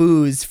drank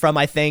booze from,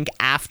 I think,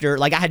 after,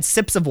 like I had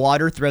sips of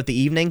water throughout the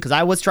evening because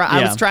I was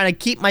trying to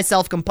keep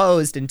myself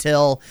composed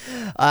until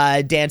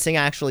dancing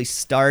actually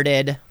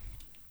started.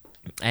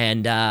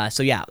 And I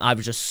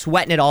was just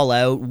sweating it all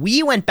out.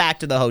 We went back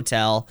to the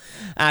hotel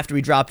after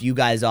we dropped you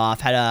guys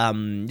off. Had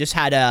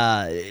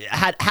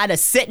a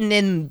sitting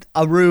in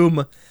a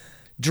room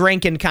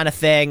drinking kind of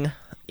thing.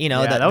 That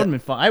would have been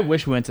fun. I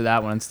wish we went to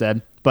that one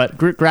instead. But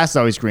grass is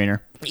always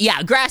greener.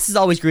 Yeah, grass is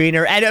always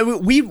greener.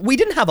 And we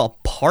didn't have a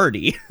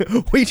party.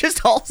 We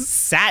just all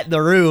sat in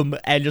the room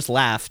and just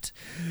laughed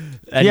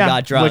and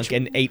got drunk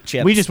and ate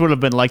chips. We just would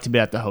have been like to be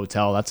at the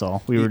hotel. That's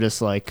all. We were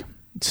just like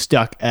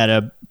stuck at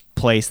a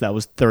place that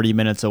was 30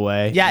 minutes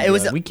away. Yeah, it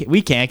was.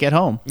 We can't get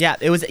home. Yeah,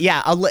 it was.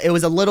 Yeah, it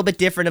was a little bit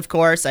different, of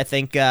course. I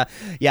think.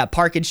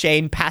 Park and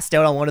Shane passed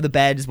out on one of the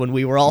beds when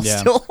we were all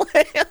still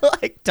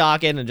like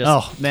talking and just.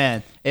 Oh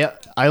man,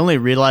 I only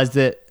realized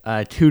it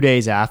 2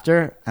 days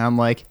after, and I'm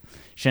like,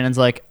 Shannon's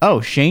like,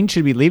 oh, Shane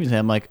should be leaving today.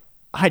 I'm like,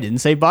 I didn't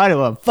say bye to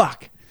him.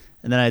 Fuck.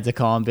 And then I had to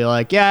call and be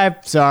like, yeah,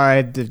 I'm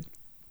sorry.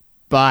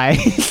 Bye.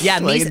 Yeah,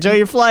 enjoy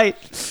your flight.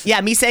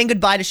 Yeah, me saying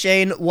goodbye to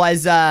Shane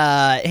was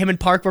him and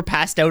Park were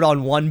passed out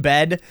on one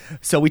bed,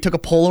 so we took a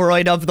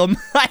Polaroid of them.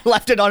 I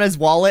left it on his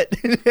wallet.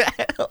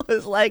 I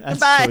was like,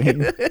 goodbye.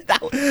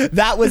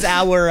 That was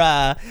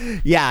our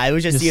it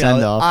was just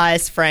send off.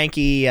 us,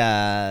 Frankie,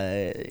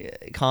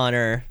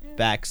 Connor,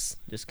 Bex,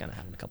 just kind of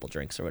having a couple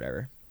drinks or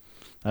whatever.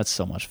 That's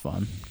so much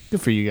fun. Good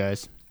for you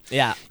guys.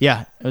 Yeah.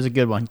 Yeah, it was a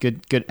good one.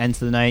 Good end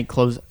to the night.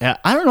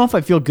 I don't know if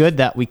I feel good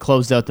that we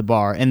closed out the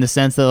bar in the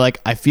sense that like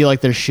I feel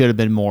like there should have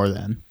been more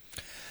then.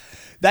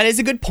 That is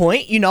a good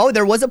point.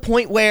 There was a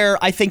point where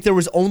I think there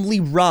was only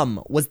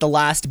rum was the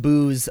last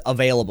booze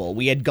available.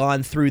 We had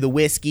gone through the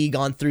whiskey,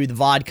 gone through the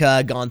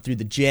vodka, gone through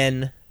the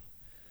gin.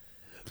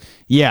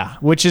 Yeah,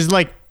 which is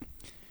like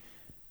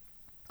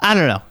I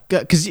don't know,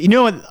 because you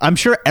know what? I'm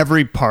sure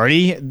every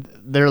party,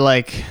 they're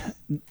like,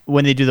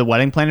 when they do the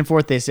wedding planning for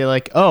it, they say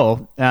like,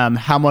 "Oh,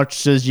 how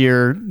much does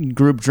your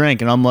group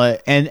drink?" And I'm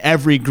like, and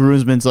every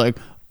groomsman's like,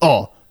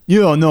 "Oh, you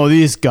don't know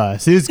these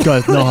guys. These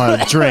guys know how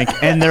to drink,"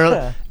 and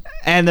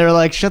they're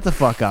like, "Shut the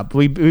fuck up."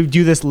 We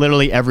do this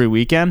literally every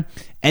weekend,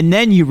 and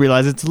then you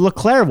realize it's a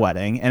LeClaire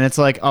wedding, and it's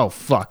like, "Oh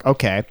fuck,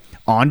 okay."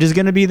 Anj is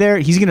gonna be there.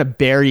 He's gonna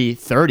bury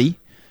 30,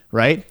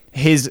 right?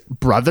 His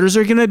brothers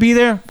are gonna be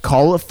there.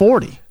 Call it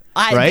 40.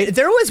 Right?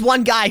 There was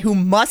one guy who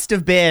must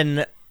have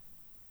been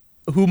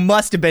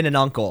an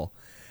uncle.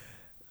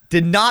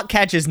 Did not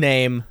catch his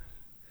name.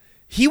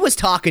 He was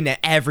talking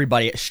to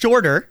everybody.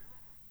 Shorter,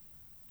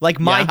 like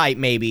my height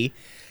maybe.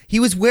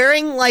 He was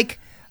wearing like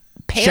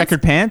pants.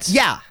 Checkered pants?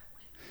 Yeah.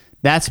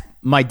 That's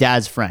my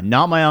dad's friend,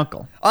 not my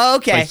uncle. Oh,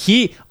 okay.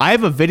 But I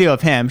have a video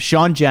of him,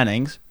 Sean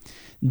Jennings,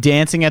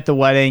 dancing at the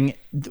wedding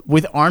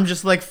with arms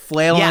just like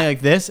flailing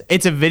like this.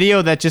 It's a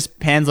video that just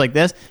pans like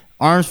this.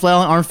 Arms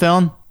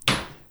flailing,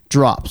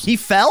 drops. He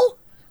fell?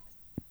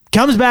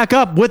 Comes back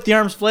up with the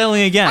arms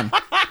flailing again.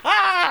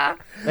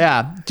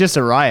 Yeah, just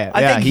a riot.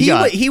 I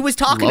think he was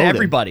talking loaded. to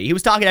everybody. He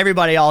was talking to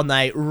everybody all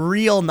night.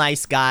 Real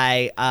nice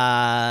guy.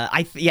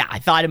 I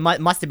thought it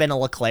must have been a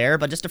LeClaire,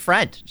 but just a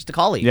friend, just a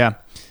colleague. Yeah.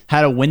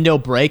 Had a window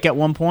break at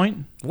one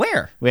point.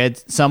 Where? We had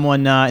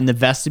someone in the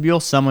vestibule.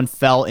 Someone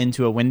fell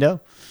into a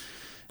window.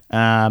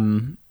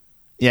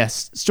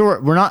 Yes, store.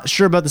 We're not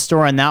sure about the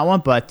story on that one,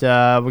 but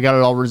we got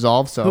it all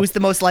resolved. So Who's the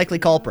most likely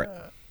culprit?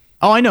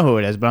 Oh, I know who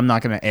it is, but I'm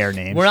not going to air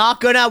names. We're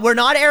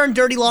not airing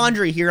dirty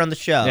laundry here on the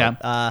show.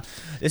 Yeah.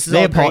 This is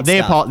all great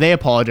stuff. They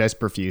apologize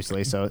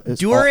profusely. So it's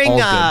During all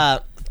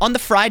good. on the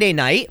Friday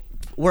night,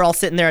 we're all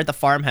sitting there at the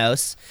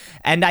farmhouse,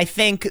 and I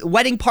think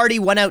wedding party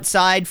went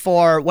outside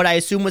for what I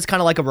assume was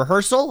kind of like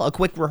a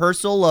quick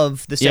rehearsal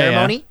of the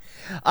ceremony,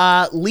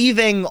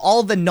 leaving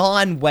all the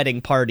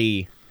non-wedding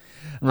party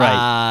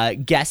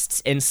guests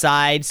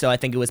inside. So I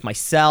think it was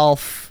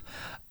myself,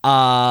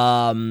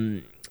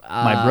 my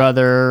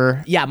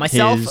brother. Yeah,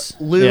 myself,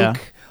 Luke,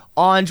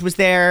 Anj was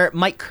there,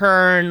 Mike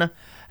Kern,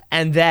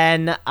 and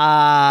then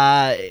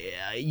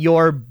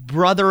your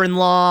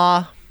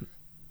brother-in-law,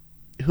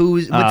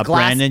 who's with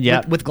glasses.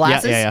 Brandon, with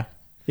glasses.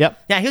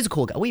 Yep. Yeah, he was a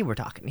cool guy. We were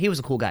talking. He was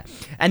a cool guy.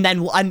 And then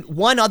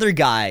one other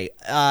guy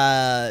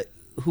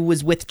who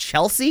was with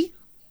Chelsea.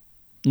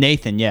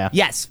 Nathan, yeah.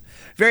 Yes,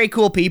 very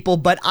cool people.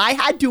 But I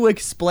had to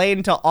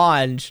explain to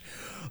Anj,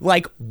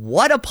 like,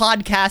 what a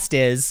podcast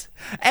is.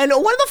 And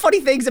one of the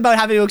funny things about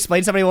having to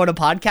explain to somebody what a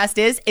podcast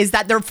is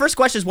that their first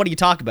question is, what do you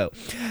talk about?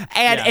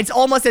 And it's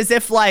almost as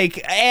if,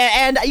 like,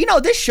 and you know,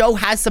 this show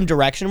has some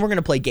direction. We're going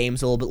to play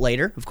games a little bit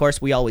later. Of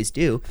course, we always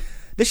do.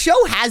 The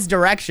show has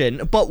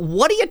direction, but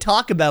what do you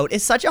talk about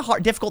is such a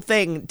difficult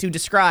thing to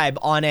describe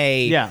on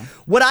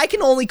what I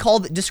can only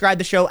describe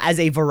the show as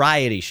a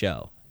variety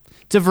show.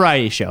 It's a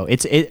variety show.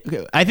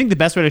 I think the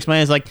best way to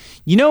explain it is like,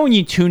 you know, when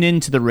you tune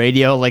into the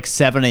radio like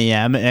 7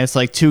 a.m. and it's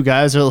like two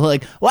guys are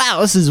like, wow,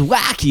 this is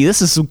wacky.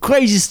 This is some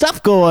crazy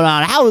stuff going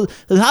on. How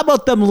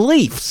about them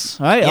Leafs,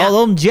 right? Yeah.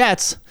 All them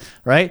Jets,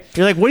 right?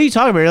 You're like, what are you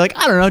talking about? You're like,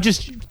 I don't know,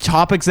 just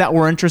topics that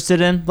we're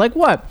interested in. Like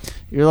what?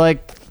 You're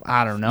like,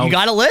 I don't know. You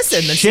gotta listen.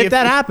 And Shit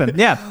that happened.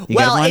 Yeah.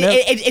 Well,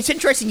 it's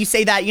interesting you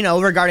say that, you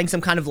know, regarding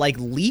some kind of like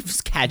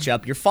Leafs catch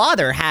up. Your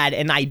father had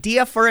an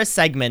idea for a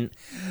segment,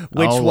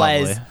 which was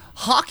lovely.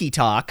 Hockey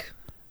Talk,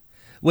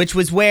 which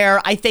was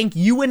where I think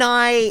you and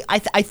I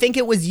think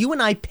it was you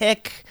and I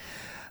pick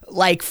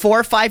like 4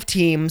 or 5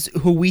 teams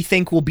who we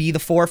think will be the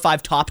 4 or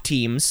 5 top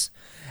teams.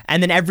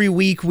 And then every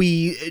week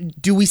we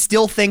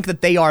still think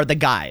that they are the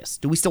guys?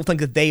 Do we still think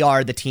that they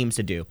are the teams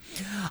to do?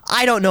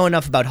 I don't know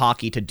enough about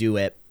hockey to do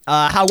it.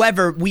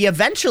 However, we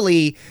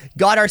eventually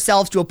got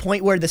ourselves to a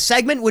point where the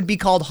segment would be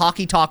called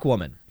Hockey Talk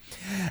Woman.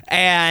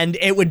 And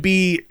it would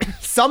be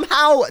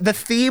somehow the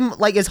theme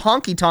like is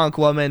Honky Tonk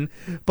Woman,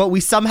 but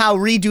we somehow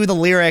redo the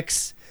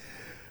lyrics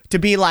to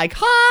be like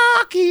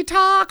Hockey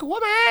Talk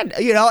Woman.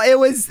 You know, it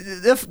was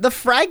the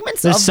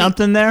fragments. There's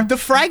something there. The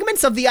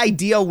fragments of the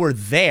idea were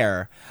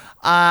there.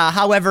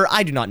 However,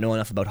 I do not know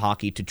enough about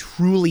hockey to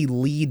truly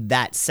lead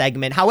that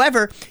segment.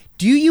 However,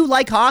 do you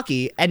like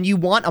hockey and you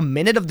want a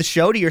minute of the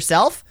show to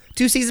yourself?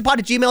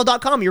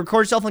 2seasonpod@gmail.com. You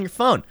record yourself on your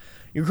phone.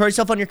 You record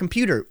yourself on your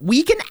computer.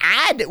 We can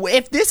add,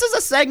 if this is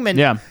a segment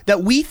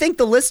that we think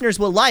the listeners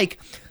will like,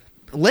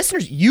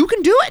 listeners, you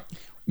can do it.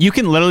 You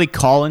can literally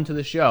call into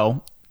the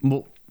show.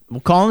 We'll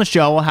call in the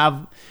show. We'll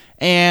have,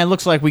 and it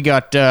looks like we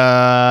got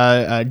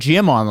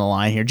Jim on the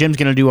line here. Jim's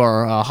going to do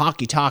our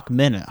Hockey Talk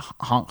Minute.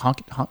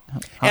 Hockey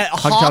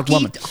Talk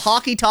Woman.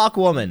 Hockey Talk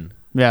Woman.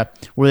 Yeah,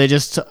 where they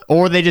just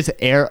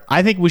air.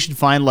 I think we should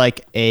find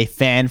like a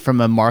fan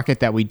from a market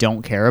that we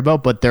don't care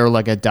about, but they're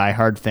like a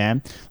diehard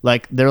fan.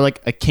 Like they're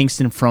like a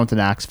Kingston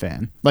Frontenacs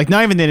fan. Like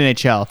not even the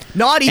NHL.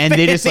 Not even. And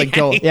they just like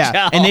go, NHL.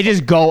 yeah, and they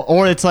just go,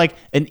 or it's like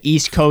an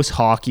East Coast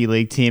Hockey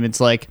League team. It's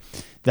like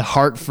the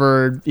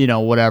Hartford, you know,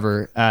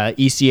 whatever,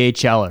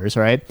 ECHLers,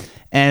 right?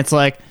 And it's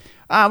like,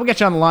 we got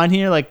you on the line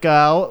here. Like,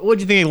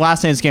 what'd you think of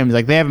last night's game? He's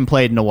like, they haven't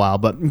played in a while,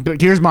 but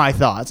here's my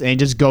thoughts. And he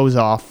just goes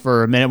off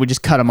for a minute. We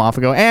just cut him off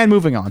and go, and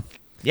moving on.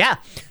 Yeah,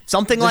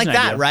 something There's like an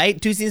that, idea. right?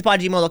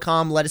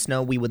 twoseasonspod@gmail.com. Let us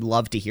know. We would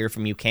love to hear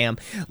from you, Cam.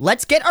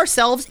 Let's get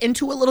ourselves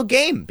into a little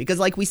game because,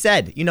 like we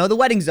said, the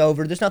wedding's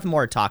over. There's nothing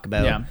more to talk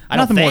about. Yeah, I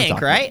don't nothing more to think, talk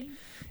about. right?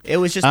 It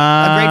was just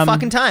a great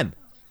fucking time.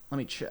 Let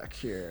me check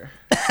here.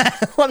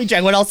 Let me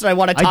check. What else did I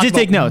want to talk about? did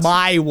take notes.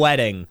 My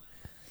wedding.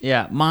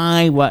 Yeah,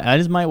 that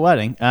is my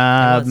wedding.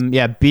 was.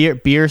 Yeah,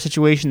 beer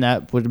situation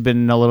that would have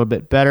been a little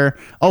bit better.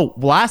 Oh,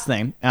 last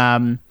thing.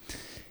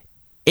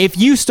 If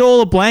you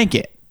stole a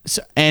blanket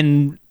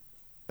and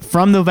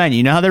from the venue,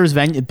 you know how there was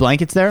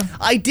blankets there?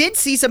 I did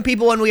see some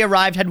people when we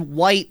arrived had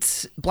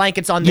white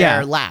blankets on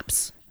their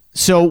laps.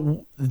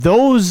 So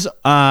those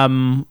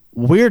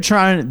we're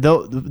trying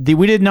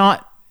we did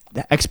not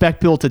expect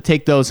people to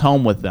take those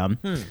home with them.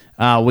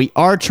 We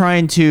are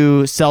trying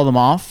to sell them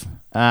off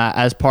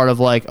as part of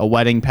like a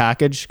wedding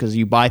package because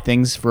you buy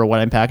things for a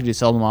wedding package, you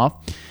sell them off.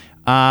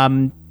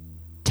 10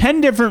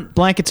 different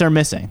blankets are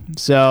missing.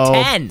 So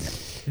 10.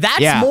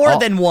 That's Yeah, more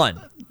than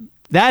one.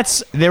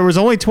 there was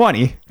only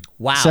 20.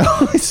 Wow.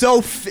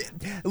 So-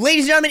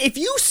 Ladies and gentlemen, if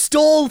you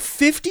stole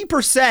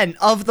 50%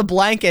 of the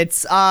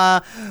blankets,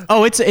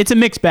 Oh, it's a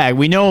mixed bag.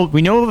 We know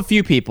of a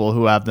few people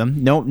who have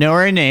them. No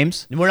any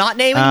names. we're not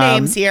naming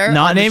names here.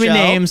 Not on the naming show.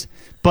 names.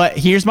 But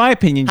here's my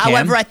opinion, Cam.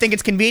 However, I think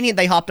it's convenient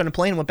they hopped on a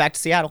plane and went back to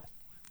Seattle.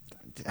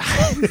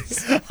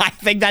 I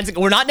think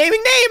we're not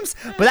naming names,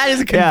 but that is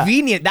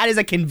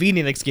a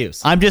convenient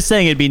excuse. I'm just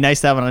saying it'd be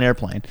nice to have it on an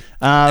airplane.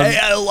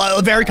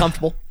 Very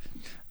comfortable.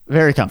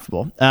 Very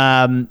comfortable.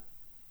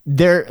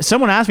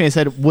 Someone asked me, I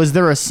said, was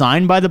there a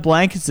sign by the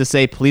blankets to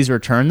say, please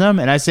return them?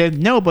 And I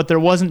said, no, but there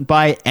wasn't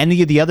by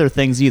any of the other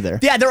things either.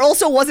 Yeah, there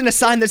also wasn't a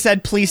sign that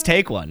said, please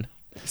take one.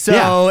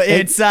 So Yeah,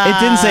 it's... it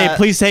didn't say,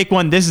 please take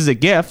one, this is a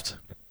gift.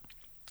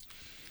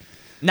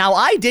 Now,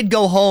 I did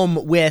go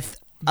home with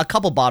a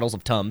couple bottles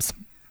of Tums.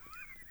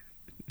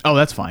 Oh,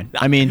 that's fine.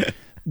 I mean,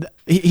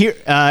 here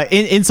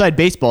inside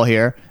baseball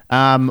here,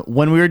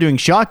 when we were doing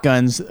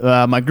shotguns,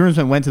 my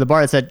groomsmen went to the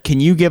bar and said, can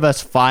you give us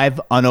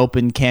 5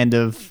 unopened canned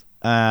of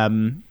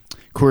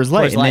Coors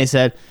Light? And they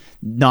said,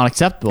 not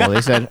acceptable. They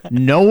said,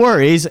 no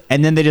worries.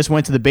 And then they just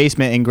went to the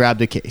basement and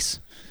grabbed a case.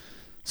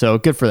 So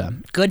good for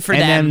them. Good for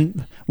and them. And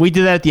then we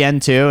did that at the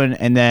end too.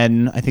 And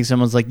then I think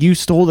someone's like, you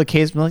stole the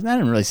case. I'm like, I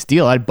didn't really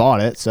steal. I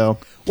bought it. So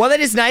Well, that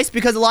is nice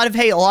because a lot of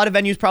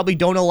venues probably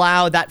don't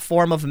allow that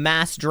form of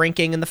mass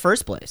drinking in the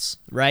first place,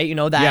 right? You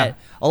know that Yeah.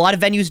 a lot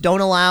of venues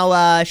don't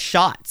allow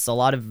shots. A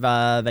lot of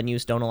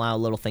venues don't allow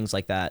little things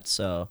like that.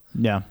 So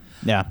yeah.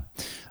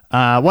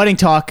 Wedding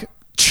talk.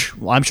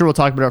 Well, I'm sure we'll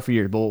talk about it for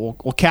years, but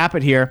we'll cap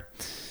it here.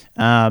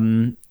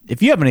 If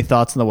you have any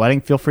thoughts on the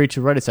wedding, feel free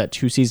to write us at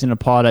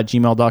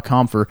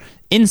twoseasonapod@gmail.com for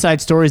inside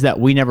stories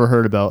that we never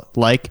heard about,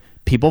 like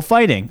people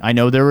fighting. I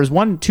know there was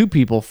 2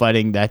 people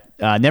fighting that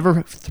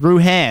never threw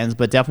hands,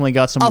 but definitely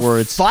got some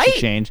words fight?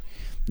 exchanged.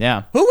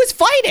 Yeah. who was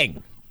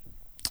fighting?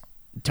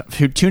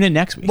 Tune in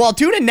next week. Well,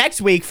 tune in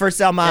next week for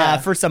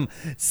some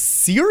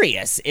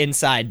serious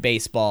inside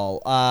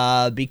baseball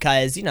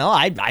because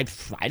I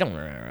don't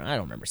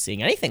remember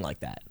seeing anything like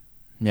that.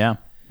 Yeah.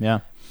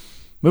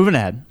 Moving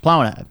ahead.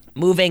 Plowing ahead.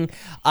 Moving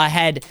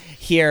ahead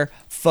here,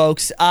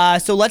 folks.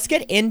 So let's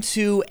get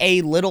into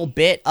a little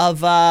bit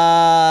of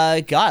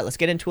I got a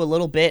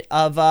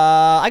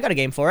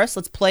game for us.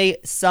 Let's play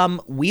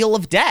some Wheel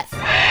of Death.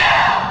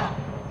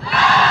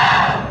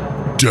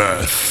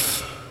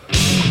 Death.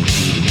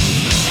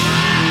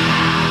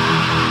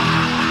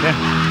 Yeah.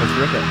 Let's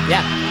rip it.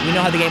 Yeah, we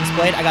know how the game's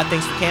played. I got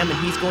things for Cam, and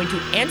he's going to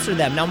answer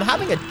them. Now, I'm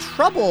having a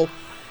trouble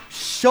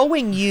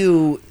showing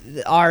you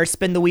our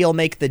spin the wheel,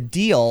 make the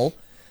deal.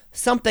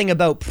 Something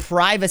about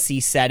privacy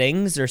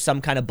settings or some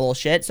kind of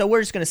bullshit. So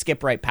we're just going to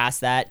skip right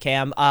past that,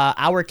 Cam.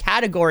 Our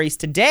categories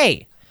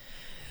today.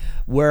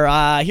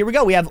 Here we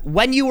go. We have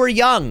When You Were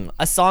Young,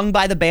 a song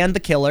by the band The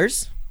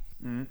Killers.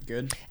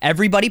 Good.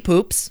 Everybody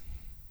Poops.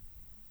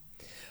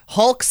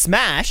 Hulk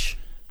Smash.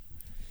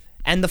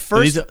 And the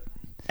first... These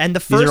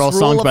are all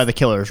songs by The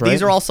Killers, right?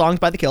 These are all songs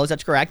by The Killers.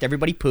 That's correct.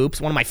 Everybody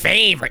Poops. One of my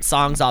favorite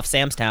songs off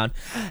Samstown.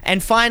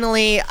 And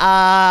finally,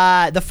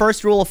 the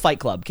first rule of Fight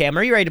Club. Cam,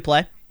 are you ready to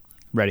play?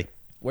 Ready.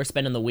 We're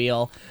spinning the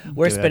wheel.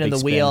 We're Give it a spinning big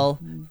the wheel.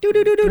 Bing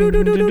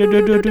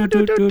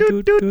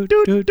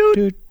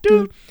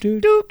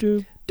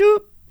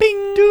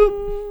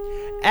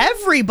doop.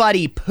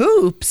 Everybody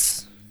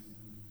poops.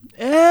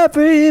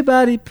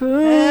 Everybody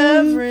poops.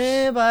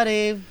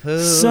 Everybody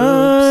poops.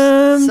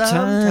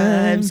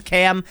 Sometimes.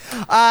 Cam,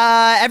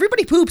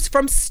 everybody poops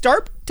from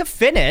start to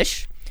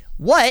finish.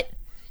 What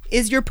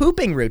is your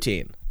pooping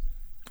routine?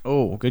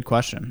 Oh, good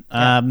question.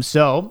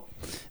 So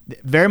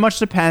very much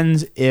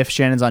depends if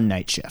Shannon's on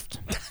night shift.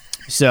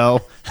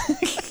 So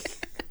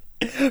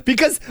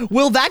Because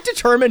will that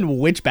determine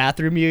which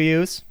bathroom you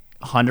use?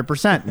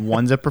 100%.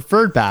 One's a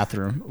preferred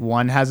bathroom.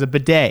 One has a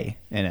bidet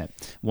in it.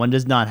 One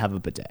does not have a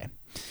bidet.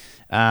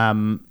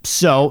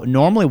 So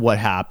normally what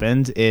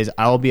happens is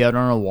I'll be out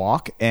on a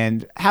walk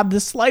and have the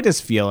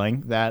slightest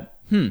feeling that,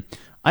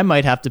 I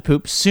might have to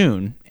poop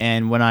soon.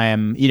 And when I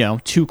am,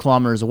 2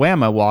 kilometers away on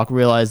my walk,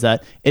 realize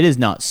that it is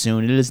not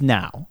soon, it is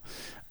now.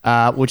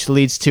 which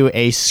leads to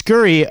a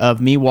scurry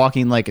of me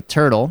walking like a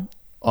turtle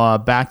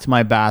back to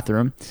my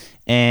bathroom.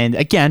 And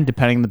again,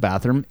 depending on the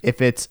bathroom,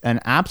 if it's an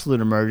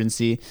absolute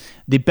emergency,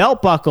 the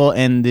belt buckle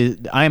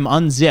and I am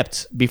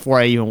unzipped before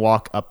I even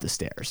walk up the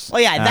stairs. Oh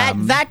yeah,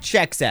 that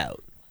checks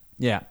out.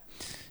 Yeah.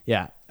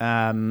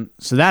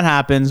 So that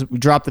happens. We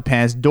drop the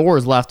pants. Door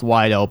is left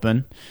wide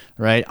open.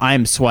 Right. I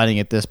am sweating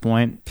at this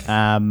point.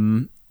 I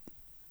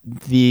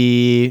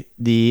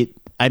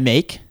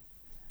make,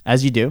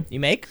 as you do. You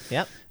make?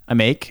 Yep. I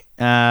make.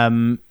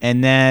 And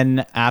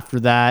then after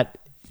that,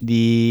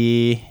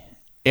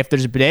 if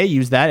there's a bidet,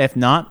 use that. If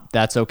not,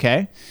 that's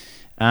okay.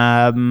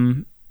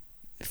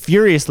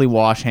 Furiously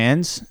wash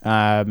hands.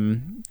 Dry.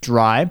 I'm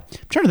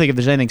trying to think if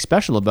there's anything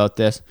special about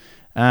this.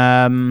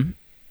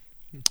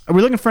 Are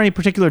we looking for any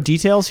particular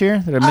details here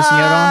that I'm missing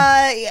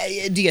out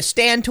on? Do you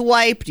stand to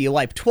wipe? Do you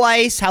wipe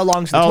twice? How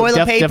long's the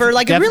toilet paper?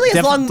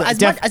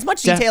 As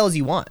much detail as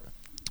you want.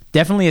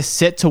 Definitely a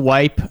sit to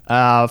wipe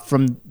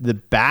from the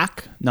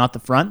back, not the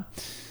front.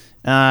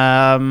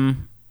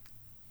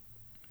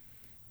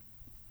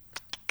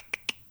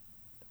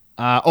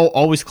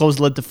 Always close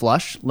the lid to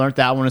flush. Learned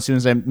that one as soon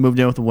as I moved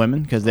in with the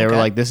women because they were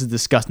like, "This is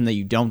disgusting that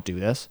you don't do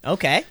this."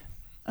 Okay.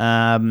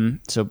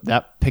 So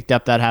that picked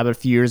up that habit a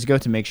few years ago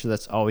to make sure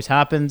that's always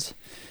happens.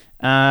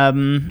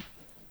 Yeah,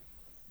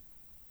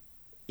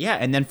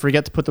 and then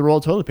forget to put the roll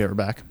of toilet paper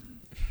back.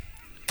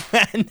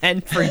 And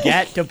then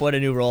forget to put a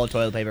new roll of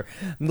toilet paper.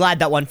 I'm glad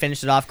that one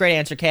finished it off. Great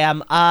answer,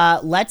 Cam.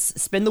 Let's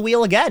spin the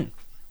wheel again.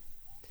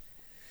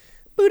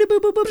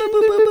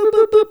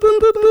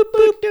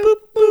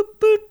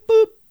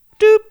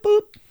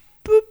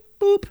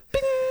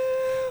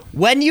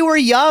 When You Were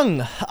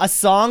Young, a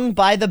song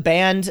by the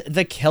band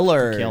The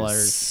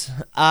Killers.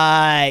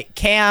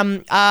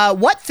 Cam,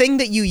 what thing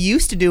that you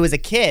used to do as a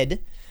kid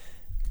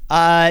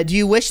do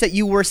you wish that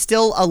you were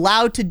still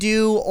allowed to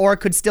do or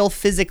could still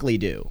physically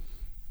do?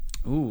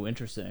 Ooh,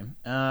 interesting.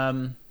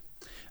 I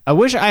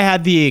wish I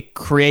had the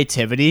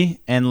creativity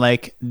and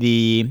like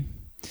the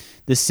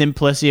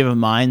simplicity of a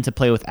mind to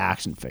play with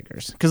action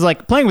figures. Because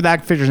like playing with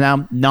action figures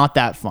now, not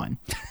that fun.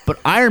 But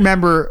I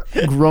remember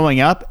growing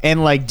up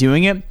and like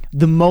doing it,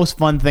 the most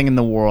fun thing in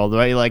the world,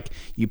 right? Like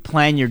you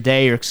plan your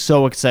day, you're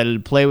so excited to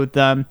play with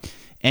them,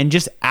 and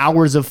just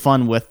hours of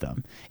fun with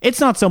them.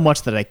 It's not so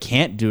much that I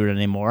can't do it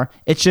anymore.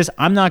 It's just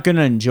I'm not going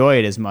to enjoy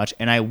it as much.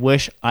 And I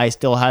wish I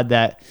still had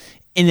that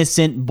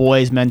innocent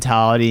boys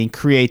mentality and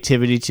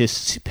creativity to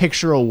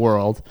picture a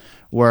world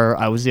where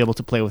I was able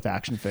to play with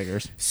action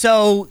figures.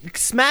 So,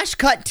 smash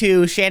cut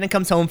to Shannon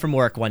comes home from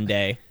work one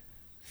day.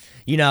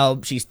 You know,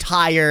 she's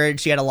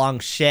tired. She had a long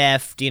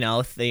shift,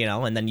 and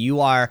then you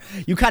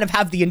kind of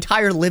have the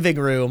entire living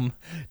room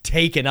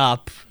taken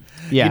up.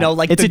 Yeah,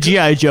 like it's a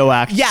G.I. Joe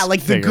action. Yeah,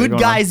 like the good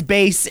guy's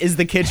base is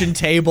the kitchen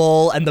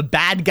table, and the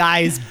bad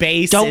guy's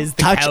base is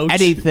the couch. Don't touch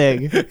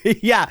anything.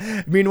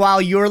 Yeah.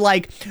 Meanwhile, you're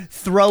like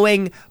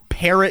throwing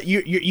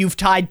you've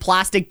tied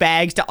plastic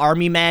bags to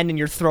army men, and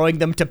you're throwing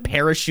them to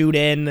parachute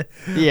in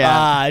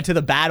to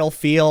the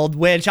battlefield,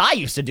 which I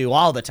used to do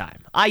all the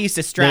time. I used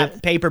to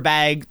strap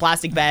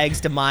plastic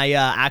bags to my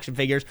action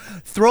figures,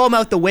 throw them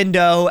out the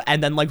window,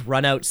 and then like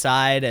run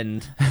outside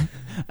and.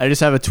 I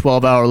just have a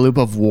 12-hour loop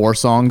of war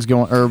songs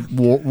going, or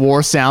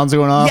war sounds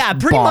going off. Yeah,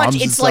 pretty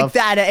much. It's like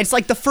that. It's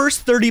like the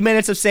first 30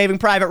 minutes of Saving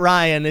Private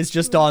Ryan is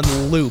just on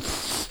loop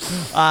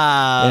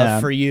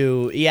for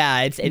you.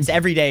 Yeah, it's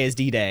every day is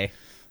D-Day.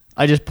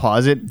 I just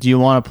pause it. Do you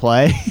want to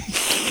play?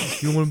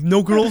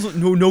 No girls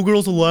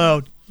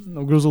allowed.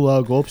 No girls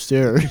allowed. Go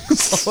upstairs.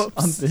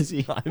 I'm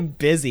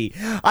busy.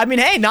 I mean,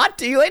 hey,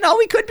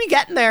 we could be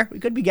getting there.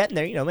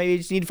 Maybe you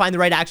just need to find the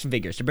right action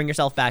figures to bring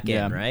yourself back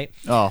in, right?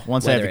 Oh,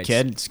 once I have a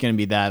kid, it's going to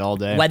be that all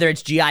day. Whether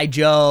it's G.I.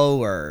 Joe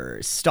or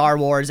Star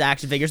Wars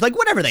action figures, like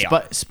whatever they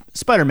are.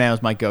 Spider-Man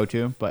was my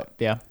go-to, but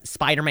yeah.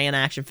 Spider-Man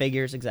action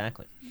figures,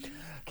 exactly.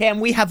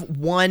 Cam, we have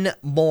one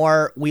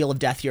more Wheel of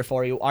Death here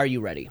for you. Are you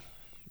ready?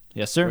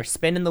 Yes, sir. We're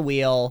spinning the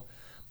wheel.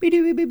 Beep,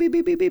 beep, beep, beep,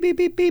 beep, beep, beep,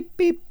 beep, beep,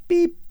 beep,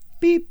 beep,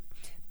 beep.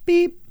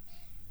 Beep,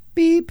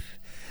 beep.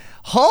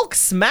 Hulk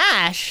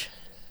smash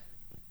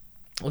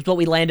was what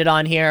we landed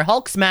on here.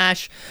 Hulk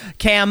smash.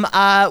 Cam,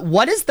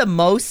 what is the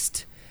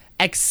most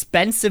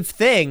expensive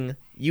thing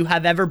you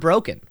have ever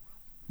broken?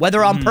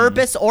 Whether on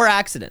purpose or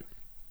accident.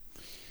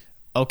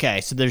 Okay,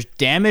 so there's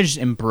damaged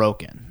and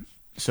broken.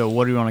 So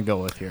what do you want to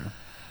go with here?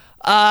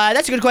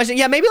 That's a good question.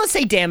 Yeah, maybe let's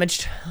say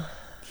damaged.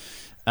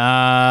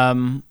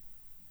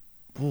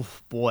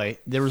 Boy,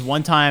 there was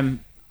one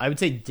time... I would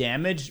say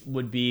damage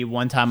would be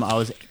one time I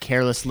was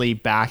carelessly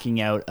backing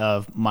out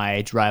of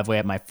my driveway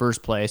at my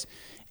first place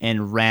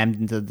and rammed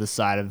into the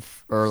side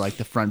of, or like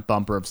the front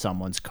bumper of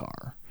someone's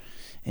car.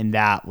 And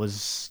that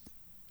was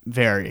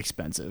very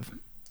expensive.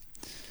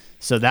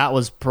 So that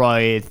was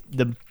probably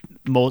that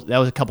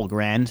was a couple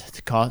grand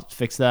to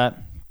fix that.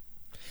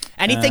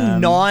 Anything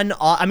auto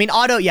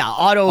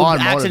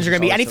accidents are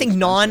going to be anything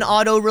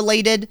non-auto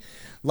related.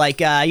 Like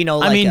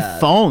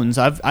phones.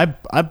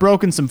 I've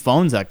broken some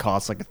phones that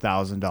cost like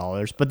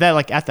 $1,000, but that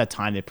like at that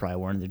time they probably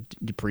weren't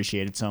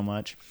depreciated so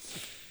much.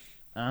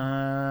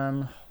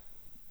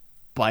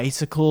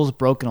 bicycles,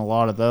 broken a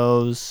lot of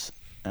those.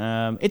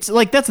 It's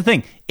like, that's the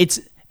thing. It's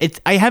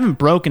I haven't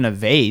broken a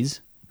vase,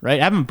 right?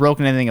 I haven't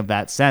broken anything of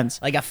that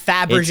sense. Like a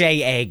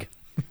Fabergé egg.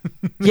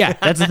 Yeah,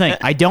 that's the thing.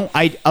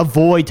 I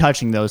avoid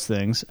touching those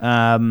things.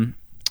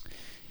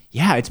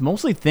 Yeah, it's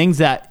mostly things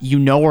that you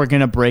know are going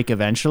to break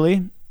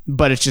eventually,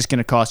 but it's just going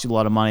to cost you a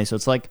lot of money. So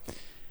it's like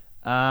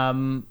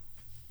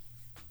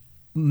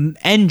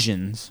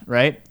engines,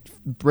 right?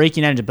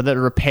 Breaking engine, but the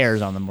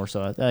repairs on them more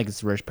so. I think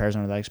it's the repairs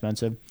aren't that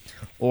expensive.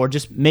 Or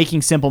just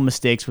making simple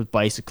mistakes with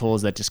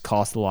bicycles that just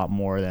cost a lot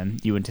more than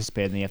you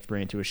anticipated, and you have to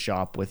bring it to a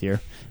shop with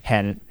your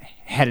head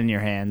in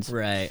your hands.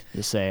 Right.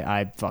 Just say,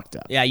 I fucked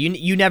up. Yeah,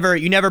 you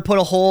never put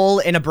a hole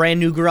in a brand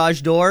new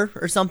garage door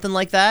or something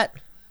like that?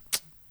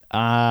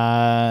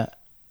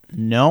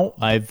 No,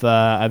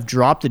 I've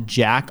dropped a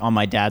jack on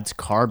my dad's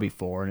car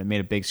before, and it made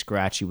a big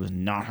scratch. He was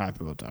not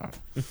happy with that.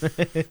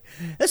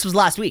 This was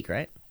last week,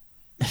 right?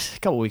 A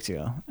couple weeks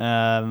ago.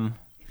 Yeah,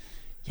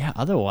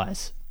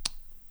 otherwise,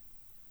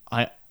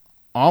 I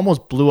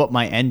almost blew up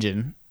my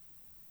engine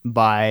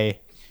by,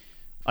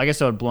 I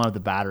guess I would blow up the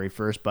battery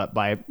first, but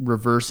by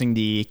reversing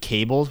the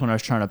cables when I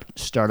was trying to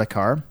start a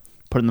car,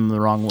 putting them the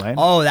wrong way.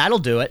 Oh, that'll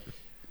do it.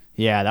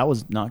 Yeah, that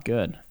was not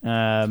good.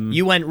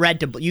 You went red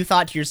to, you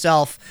thought to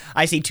yourself,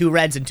 I see 2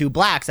 reds and 2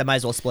 blacks, I might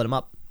as well split them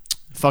up.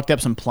 Fucked up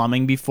some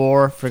plumbing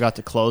before, forgot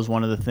to close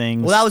one of the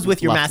things. Well, that was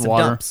with your left massive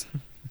water. dumps.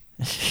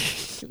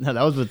 No,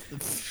 that was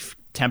with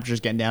temperatures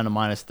getting down to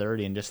minus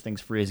 30 and just things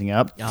freezing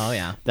up. Oh,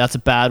 yeah. That's a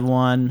bad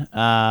one.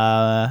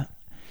 Yeah,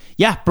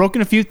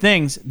 broken a few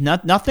things.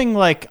 Nothing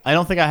like, I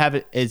don't think I have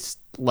it. It's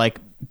like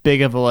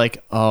big of a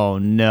like, oh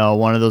no,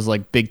 one of those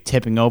like big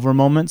tipping over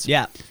moments.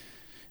 Yeah.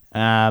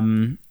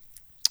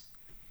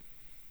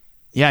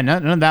 Yeah,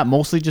 none of that.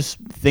 Mostly just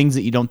things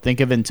that you don't think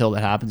of until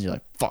it happens. You're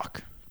like,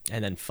 fuck.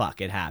 And then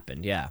fuck, it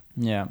happened. Yeah.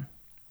 Yeah.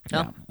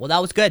 Oh, well, that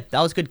was good.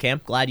 That was good,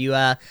 Cam. Glad you,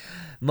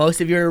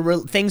 most of your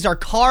things are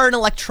car and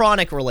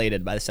electronic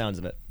related by the sounds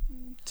of it.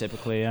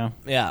 Typically, yeah.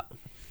 Yeah.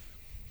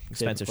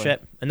 Expensive Typically.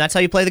 shit. And that's how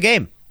you play the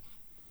game.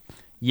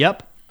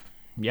 Yep.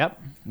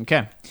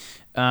 Okay.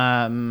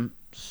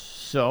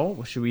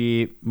 So should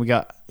we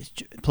got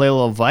play a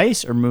little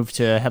Vice or move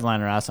to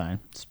headline or asinine?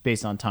 It's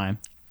based on time.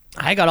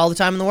 I got all the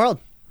time in the world.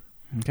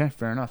 Okay,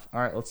 fair enough. All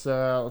right,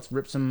 let's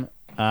rip some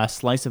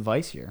slice of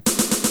Vice here.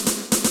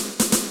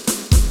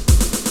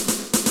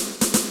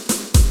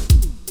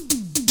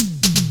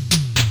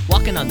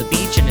 Walking on the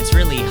beach and it's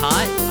really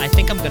hot. I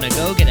think I'm gonna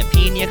go get a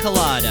pina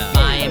colada.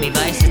 Miami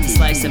Vice is the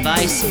slice of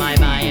ice. My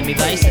Miami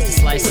Vice is the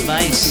slice of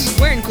ice.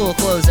 Wearing cool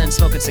clothes and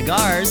smoking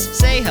cigars.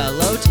 Say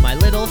hello to my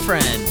little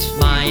friend.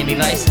 Miami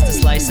Vice is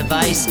the slice of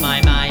ice.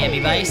 My Miami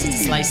Vice is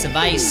the slice of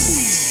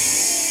ice.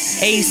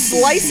 A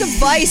slice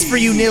of ice for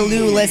you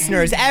new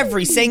listeners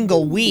every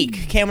single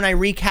week. Cam and I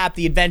recap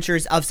the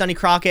adventures of Sonny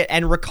Crockett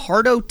and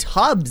Ricardo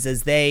Tubbs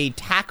as they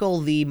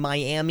tackle the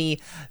Miami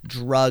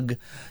drug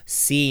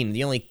scene.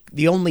 The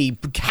only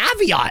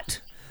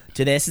caveat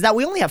to this is that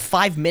we only have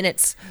 5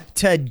 minutes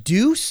to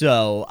do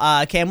so.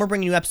 Cam, we're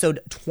bringing you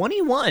episode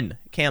 21.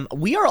 Cam,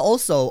 we are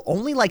also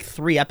only like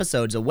 3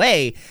 episodes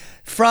away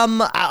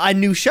from a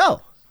new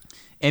show.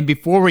 And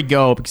before we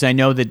go, because I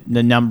know that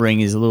the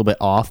numbering is a little bit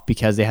off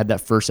because they had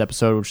that first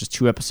episode, which is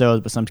 2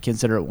 episodes, but some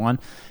consider it 1.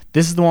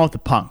 This is the one with the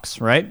punks,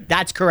 right?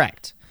 That's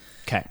correct.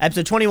 Okay.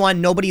 Episode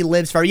 21, Nobody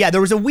Lives Forever. Yeah, there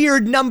was a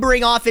weird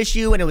numbering off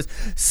issue, and it was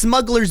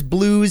Smuggler's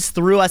Blues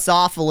threw us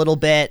off a little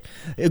bit.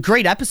 A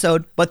great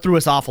episode, but threw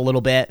us off a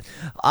little bit.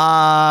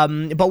 But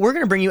we're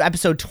going to bring you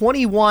episode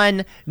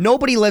 21,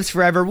 Nobody Lives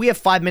Forever. We have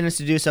 5 minutes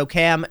to do so.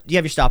 Cam, do you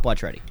have your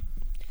stopwatch ready?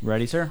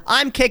 Ready, sir?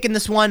 I'm kicking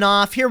this one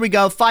off. Here we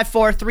go. 5,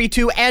 4, 3,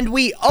 2, and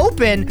we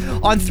open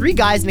on 3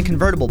 guys in a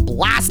convertible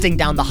blasting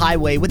down the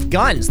highway with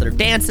guns. They're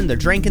dancing, they're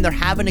drinking, they're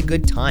having a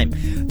good time.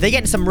 They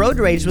get in some road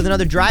rage with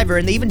another driver,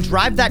 and they even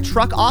drive that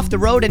truck off the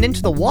road and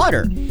into the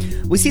water.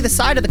 We see the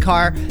side of the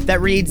car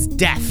that reads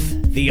Death,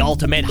 the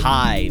Ultimate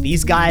High.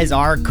 These guys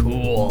are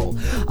cool.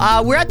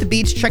 We're at the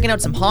beach checking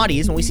out some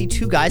hotties when we see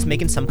 2 guys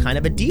making some kind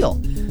of a deal.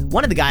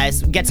 One of the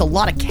guys gets a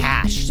lot of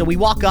cash, so we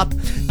walk up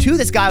to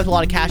this guy with a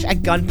lot of cash at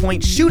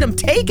gunpoint, shoot him,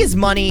 take his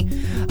money,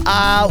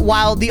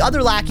 while the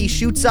other lackey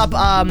shoots up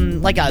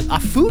like a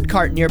food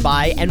cart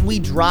nearby, and we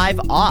drive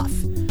off.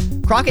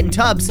 Crockett and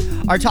Tubbs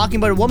are talking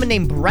about a woman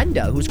named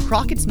Brenda, who's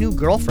Crockett's new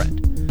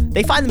girlfriend.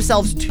 They find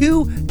themselves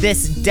to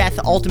this Death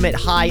Ultimate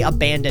High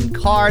abandoned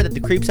car that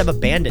the creeps have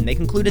abandoned. They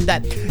concluded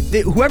that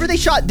whoever they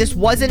shot, this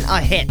wasn't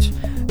a hit.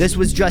 This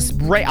was just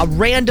a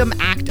random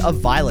act of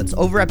violence.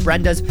 Over at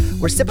Brenda's,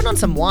 we're sipping on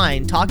some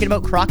wine, talking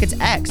about Crockett's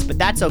ex, but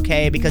that's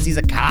okay because he's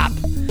a cop.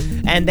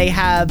 And they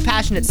have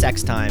passionate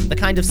sex time. The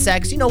kind of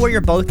sex, where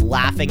you're both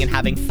laughing and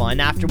having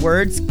fun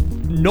afterwards.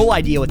 No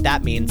idea what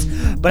that means,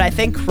 but I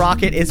think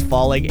Crockett is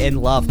falling in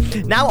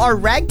love. Now our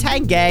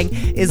ragtag gang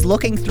is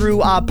looking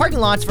through parking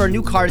lots for a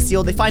new car to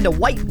steal. They find a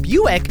white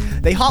Buick,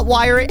 they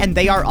hotwire it, and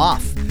they are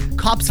off.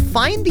 Cops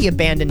find the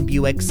abandoned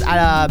Buicks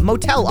at a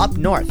motel up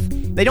north.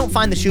 They don't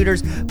find the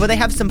shooters, but they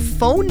have some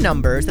phone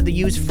numbers that they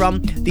use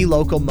from the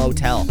local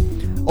motel.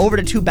 over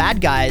to two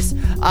bad guys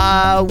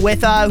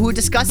with who are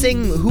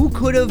discussing who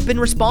could have been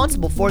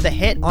responsible for the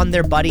hit on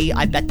their buddy.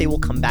 I bet they will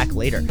come back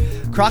later.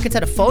 Crockett's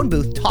at a phone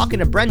booth talking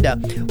to Brenda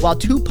while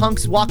two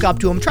punks walk up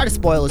to him, try to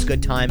spoil his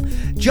good time.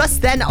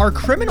 Just then, our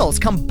criminals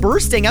come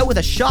bursting out with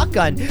a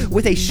shotgun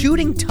with a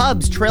shooting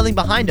Tubbs trailing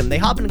behind him. They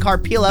hop in the car,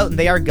 peel out, and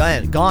they are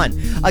gone.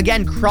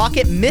 Again,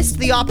 Crockett missed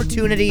the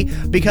opportunity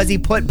because he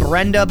put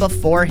Brenda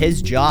before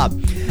his job.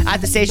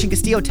 At the station,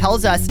 Castillo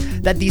tells us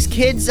that these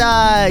kids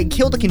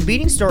killed a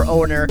convenience store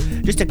owner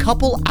just a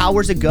couple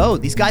hours ago.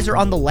 These guys are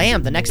on the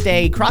lam. The next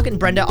day, Crockett and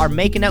Brenda are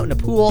making out in a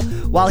pool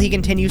while he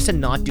continues to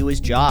not do his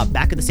job.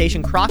 Back at the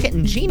station, Crockett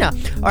and Gina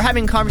are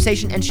having a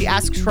conversation, and she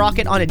asks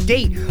Crockett on a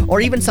date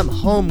or even some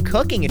home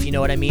cooking, if you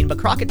know what I mean. But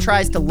Crockett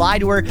tries to lie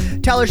to her,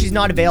 tell her she's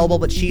not available,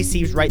 but she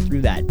sees right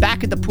through that.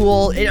 Back at the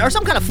pool, or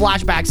some kind of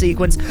flashback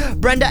sequence,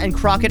 Brenda and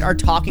Crockett are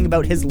talking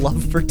about his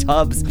love for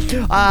Tubbs.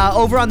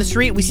 Over on the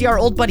street, we see our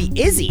old buddy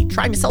Izzy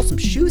trying to sell some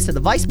shoes to the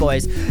Vice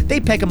Boys. They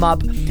pick him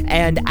up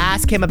and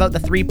ask him about the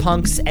three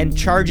punks and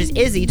charges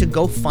Izzy to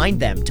go find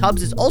them.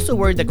 Tubbs is also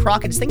worried that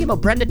Crockett is thinking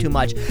about Brenda too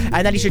much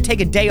and that he should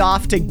take a day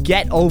off to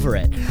get over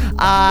it.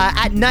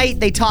 At night,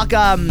 they talk,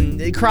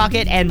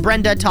 Crockett and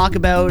Brenda talk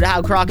about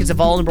how Crockett's a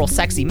vulnerable,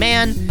 sexy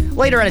man.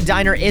 Later at a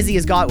diner, Izzy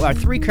has got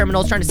three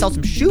criminals trying to sell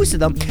some shoes to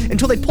them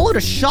until they pull out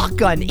a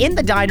shotgun in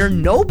the diner.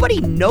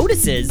 Nobody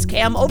notices.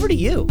 Cam, over to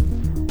you.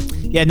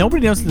 Yeah,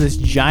 nobody noticed this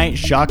giant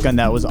shotgun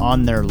that was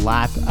on their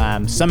lap.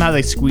 Somehow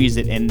they squeezed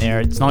it in there.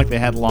 It's not like they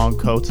had long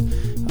coats,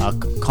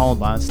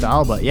 Columbine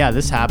style, but yeah,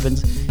 this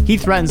happens. He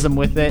threatens them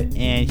with it,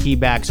 and he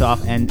backs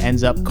off and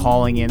ends up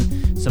calling in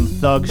some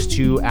thugs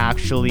to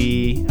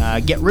actually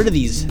get rid of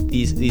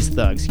these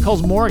thugs. He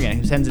calls Morgan,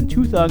 who sends in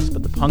two thugs,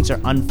 but the punks are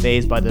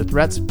unfazed by their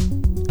threats,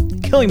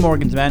 killing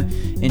Morgan's men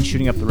and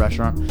shooting up the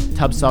restaurant.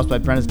 Tubbs stops by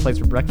Brenda's place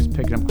for breakfast,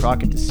 picking up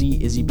Crockett to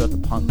see Izzy about the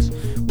punks.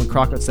 When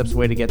Crockett steps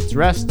away to get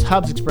dressed,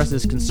 Tubbs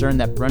expresses concern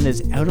that Brenda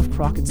is out of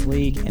Crockett's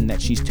league and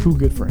that she's too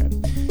good for him.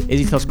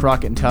 Izzy tells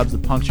Crockett and Tubbs the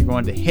punks are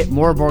going to hit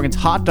more of Morgan's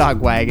hot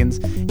dog wagons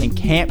and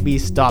can't be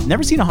stopped.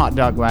 Never seen a hot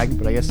dog wagon,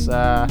 but I guess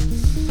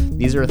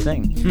these are a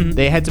thing. Mm-hmm.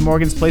 They head to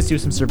Morgan's place to do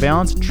some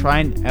surveillance,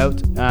 trying out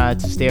to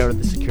stay out of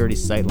the security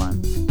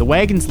sightline. The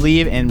wagons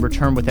leave and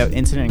return without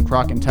incident, and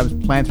Crockett and Tubbs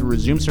plan to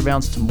resume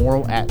surveillance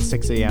tomorrow at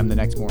 6 a.m. the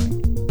next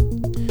morning.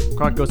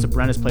 Crockett goes to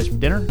Brenda's place for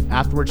dinner.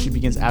 Afterwards, she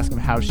begins asking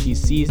him how she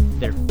sees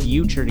their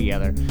future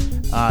together.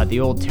 The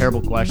old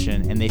terrible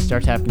question, and they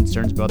start to have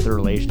concerns about their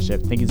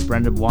relationship, thinking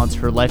Brenda wants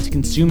her life to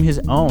consume his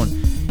own,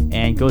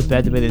 and goes to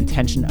bed with the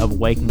intention of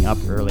waking up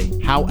early.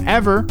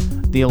 However,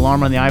 the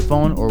alarm on the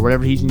iPhone or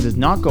whatever he's using does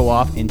not go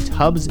off, and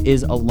Tubbs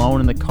is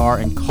alone in the car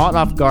and caught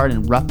off guard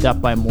and roughed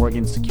up by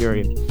Morgan's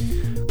security.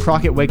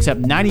 Crockett wakes up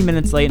 90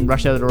 minutes late and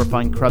rushes out the door to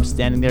find Krubb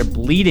standing there,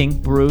 bleeding,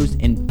 bruised,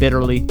 and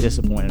bitterly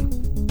disappointed.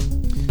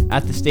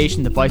 At the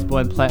station, the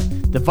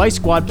Vice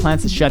Squad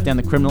plans to shut down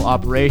the criminal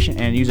operation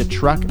and use a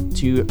truck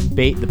to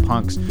bait the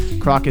punks.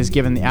 Crockett is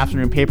given the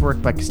afternoon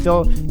paperwork, but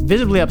still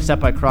visibly upset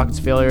by Crockett's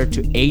failure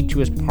to aid to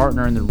his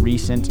partner in the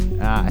recent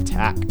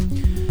attack.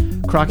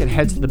 Crockett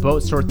heads to the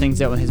boat, sort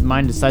things out in his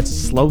mind, decides to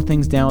slow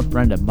things down with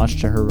Brenda, much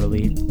to her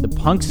relief. The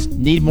punks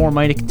need more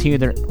money to continue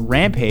their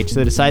rampage, so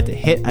they decide to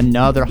hit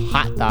another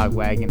hot dog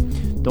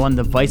wagon, the one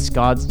the Vice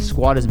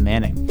Squad is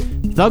manning.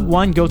 Thug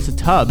 1 goes to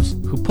Tubbs,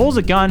 who pulls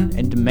a gun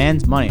and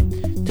demands money.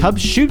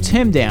 Tubbs shoots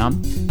him down,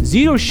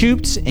 Zito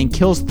shoots and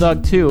kills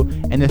Thug 2,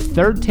 and the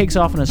third takes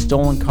off in a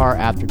stolen car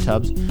after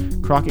Tubbs.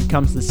 Crockett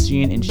comes to the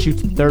scene and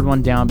shoots the third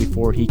one down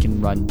before he can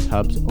run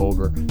Tubbs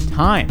over.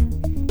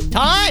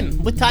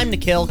 With time to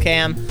kill,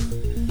 Cam.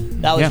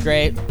 That was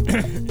great.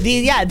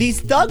 These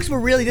thugs were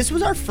really, this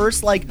was our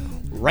first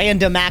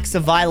random acts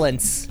of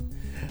violence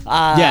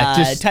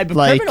type of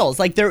criminals.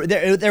 Like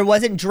there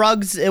wasn't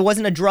drugs, it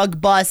wasn't a drug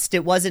bust,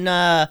 it wasn't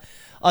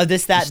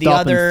this, that, the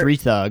other. Three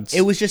thugs.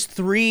 It was just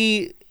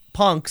three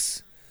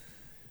punks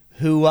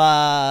who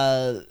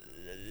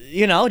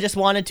just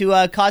wanted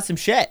to cause some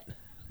shit.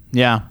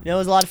 Yeah. It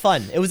was a lot of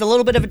fun. It was a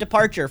little bit of a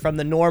departure from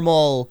the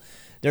normal,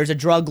 there's a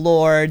drug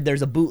lord,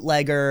 there's a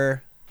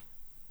bootlegger.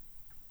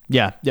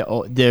 Yeah.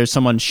 Oh, there's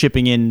someone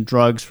shipping in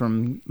drugs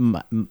from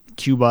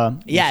Cuba.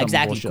 Yeah,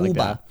 exactly.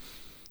 Cuba.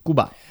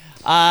 Cuba.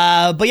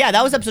 But yeah,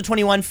 that was episode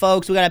 21,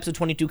 folks. We got episode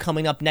 22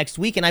 coming up next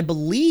week, and I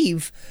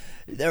believe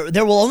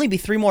there will only be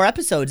 3 more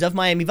episodes of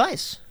Miami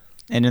Vice.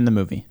 And in the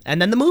movie.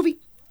 And then the movie,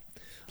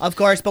 of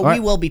course. But All we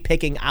right. will be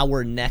picking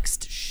our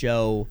next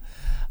show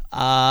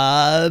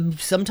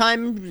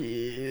sometime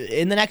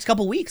in the next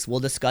couple weeks. We'll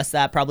discuss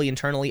that probably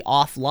internally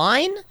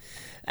offline,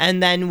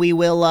 and then we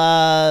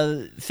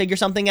will figure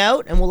something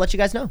out, and we'll let you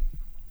guys know.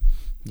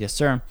 Yes,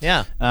 sir.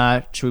 Yeah.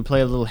 Should we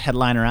play a little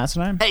headline or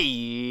asinine?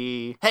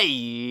 Hey,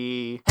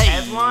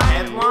 headline,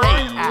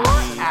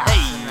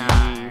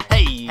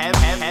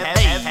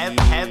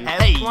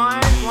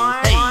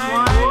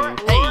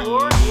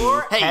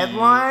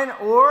 headline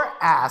or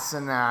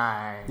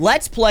asinine.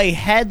 Let's play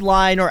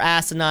headline or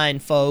asinine,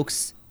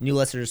 folks. new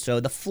listeners, so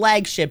the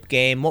flagship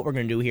game, what we're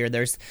going to do here,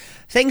 there's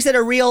things that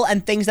are real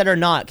and things that are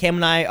not. Cam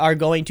and I are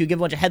going to give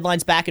a bunch of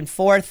headlines back and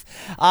forth.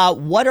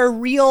 What are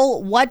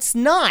real, what's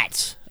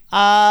not?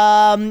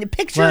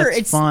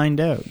 Let's find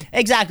out.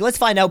 Exactly, let's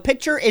find out.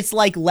 Picture it's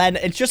like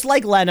it's just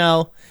like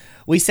Leno.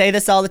 We say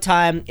this all the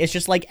time. It's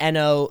just like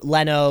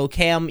Leno.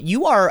 Cam,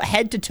 you are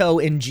head to toe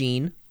in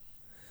jean.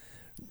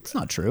 It's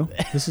not true.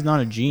 This is not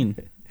a jean.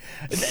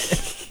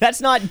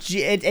 That's not.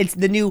 It's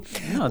the new.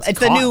 No, it's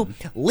the new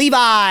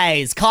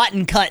Levi's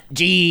cotton cut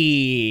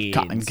jeans.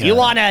 Cotton cut. You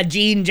want a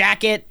jean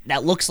jacket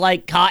that looks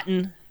like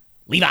cotton?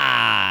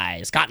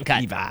 Levi's cotton cut.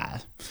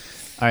 Levi's.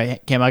 All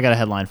right, Cam, I got a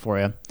headline for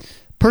you.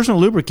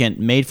 Personal lubricant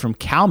made from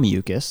cow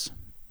mucus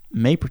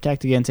may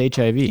protect against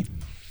HIV.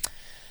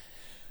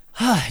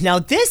 Now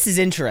this is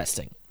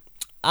interesting.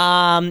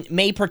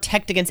 May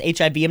protect against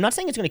HIV. I'm not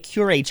saying it's going to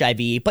cure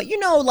HIV, but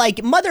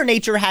like Mother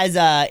Nature has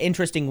a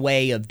interesting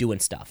way of doing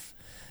stuff.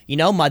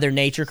 Mother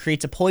Nature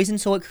creates a poison,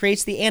 so it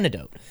creates the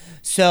antidote.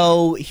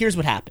 So here's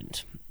what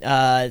happened.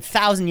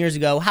 1,000 years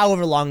ago,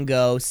 however long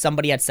ago,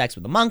 somebody had sex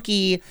with a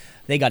monkey.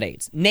 They got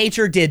AIDS.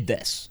 Nature did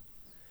this,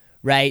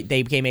 right?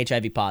 They became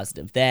HIV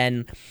positive.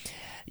 Then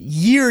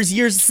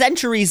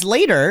centuries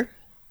later,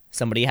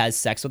 somebody has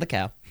sex with a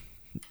cow.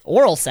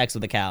 Oral sex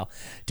with a cow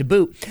to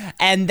boot,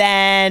 and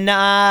then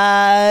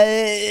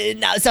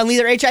now suddenly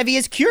their HIV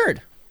is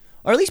cured,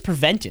 or at least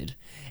prevented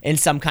in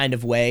some kind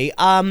of way.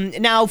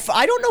 Now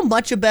I don't know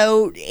much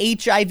about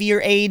HIV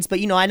or AIDS, but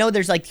I know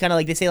there's like kind of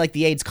like they say like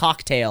the AIDS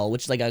cocktail,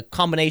 which is like a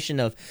combination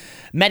of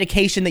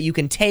medication that you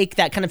can take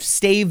that kind of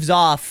staves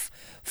off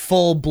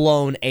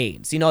full-blown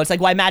AIDS. It's like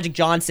why Magic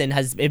Johnson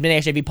has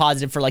been HIV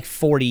positive for like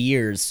 40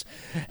 years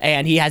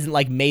and he hasn't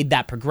like made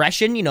that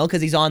progression,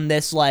 because he's on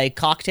this like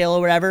cocktail or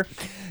whatever.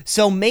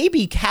 So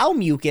maybe cow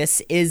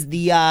mucus is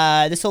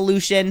the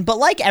solution, but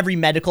like every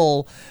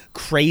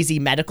crazy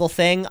medical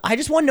thing, I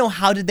just want to know,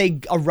 how did they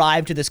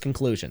arrive to this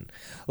conclusion?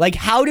 Like,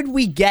 how did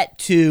we get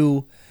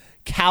to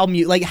cow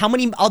mucus? Like, how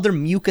many other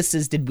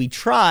mucuses did we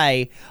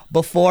try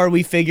before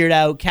we figured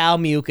out cow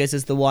mucus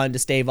is the one to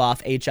stave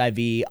off HIV?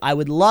 I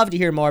would love to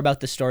hear more about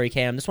this story,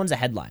 Cam. This one's a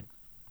headline.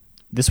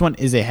 This one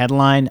is a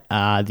headline.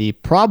 The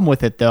problem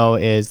with it, though,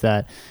 is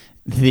that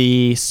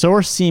the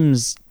source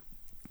seems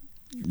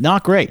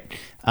not great.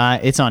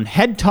 It's on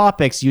Head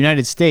Topics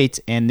United States,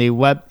 and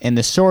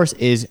the source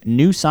is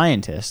New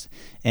Scientist,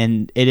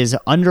 and it is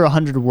under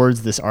 100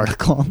 words, this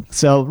article.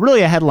 So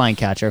really a headline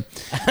catcher.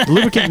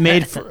 Lubricant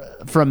made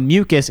from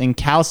mucus in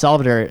cow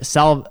salivary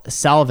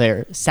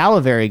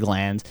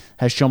glands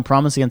has shown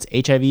promise against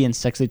HIV and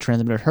sexually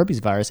transmitted herpes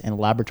virus in a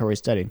laboratory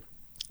study.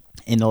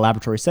 In the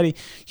laboratory study,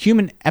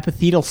 human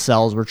epithelial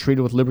cells were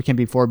treated with lubricant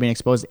before being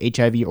exposed to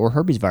HIV or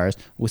herpes virus,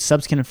 with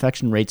subsequent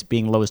infection rates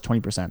being low as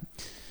 20%.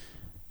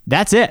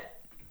 That's it.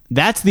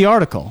 That's the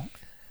article.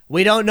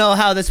 We don't know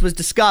how this was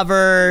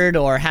discovered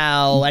or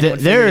how anyone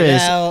there figured it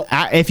is.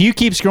 out. If you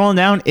keep scrolling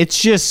down,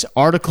 it's just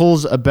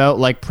articles about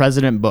like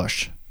President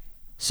Bush.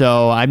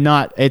 So I'm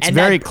not. It's And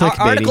very that clickbaity.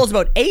 articles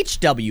about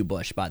H.W.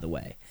 Bush, by the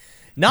way,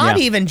 not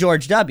Yeah. even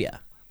George W.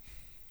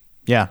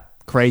 Yeah,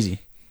 crazy.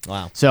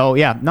 Wow. So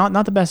yeah,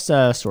 not the best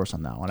source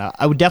on that one.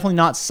 I would definitely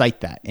not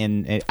cite that.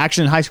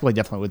 Actually, in high school, I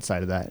definitely would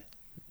cite that.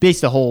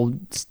 Based the whole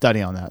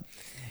study on that.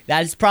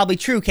 That is probably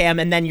true, Cam.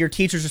 And then your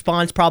teacher's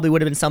response probably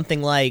would have been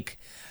something like,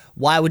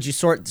 "Why would you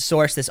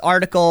source this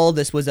article?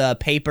 This was a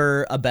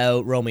paper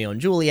about Romeo and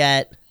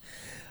Juliet."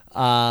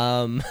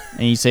 And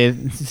you say,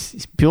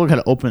 people got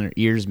to open their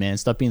ears, man.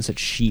 Stop being such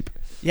sheep.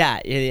 Yeah,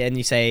 and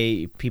you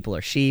say people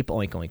are sheep.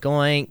 Oink oink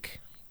oink.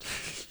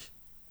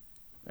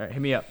 All right,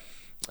 hit me up.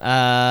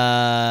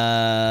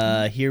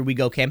 Here we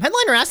go, Cam.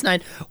 Headline or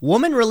Asinine: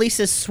 Woman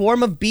releases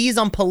swarm of bees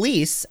on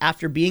police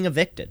after being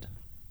evicted.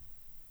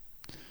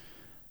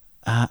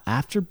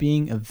 After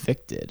being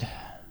evicted.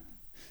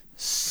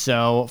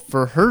 So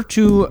for her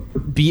to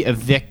be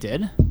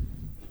evicted,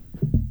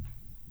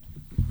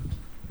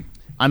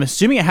 I'm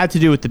assuming it had to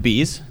do with the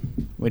bees,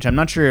 which I'm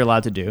not sure you're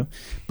allowed to do.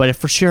 But if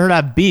for sure to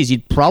have bees,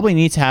 you'd probably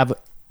need to have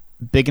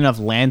big enough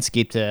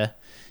landscape to,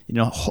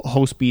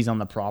 host bees on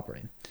the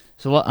property.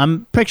 So what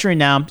I'm picturing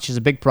now, she's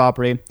a big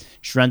property.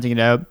 She's renting it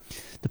out.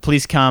 The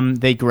police come,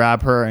 they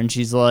grab her, and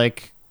she's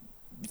like,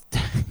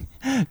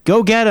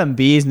 "Go get them,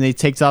 bees!" And they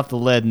takes off the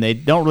lid, and they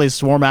don't really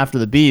swarm after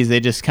the bees. They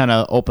just kind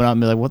of open up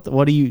and be like,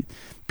 "What do you?"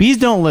 Bees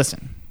don't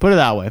listen. Put it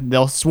that way.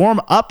 They'll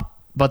swarm up,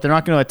 but they're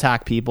not going to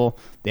attack people.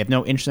 They have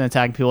no interest in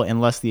attacking people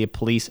unless the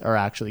police are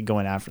actually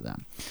going after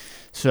them.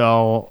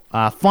 So,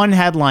 fun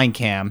headline,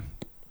 Cam.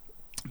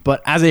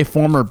 But as a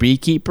former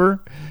beekeeper,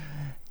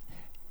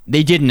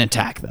 they didn't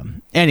attack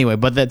them anyway.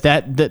 But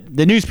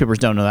the newspapers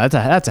don't know that.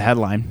 That's a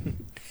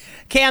headline.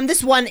 Cam,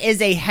 this one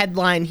is a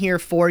headline here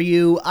for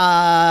you.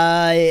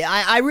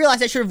 I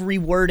realized I should have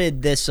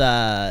reworded this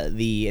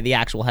the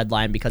actual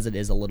headline because it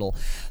is a little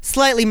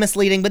slightly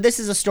misleading. But this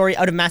is a story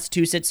out of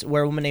Massachusetts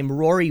where a woman named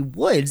Rory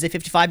Woods, a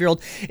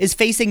 55-year-old, is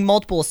facing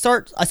multiple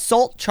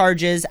assault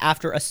charges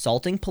after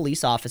assaulting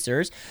police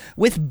officers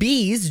with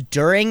bees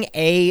during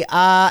a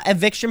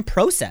eviction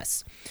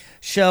process.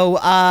 So,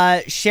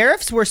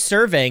 sheriffs were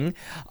serving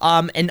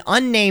an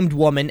unnamed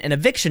woman an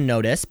eviction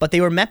notice, but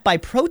they were met by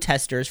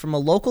protesters from a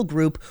local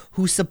group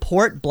who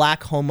support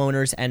black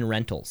homeowners and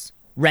renters.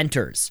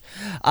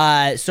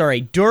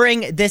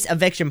 During this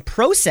eviction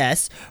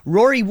process,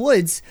 Rory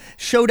Woods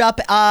showed up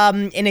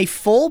in a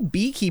full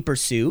beekeeper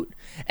suit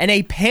and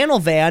a panel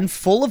van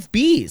full of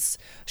bees.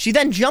 She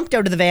then jumped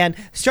out of the van,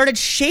 started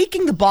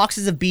shaking the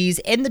boxes of bees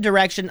in the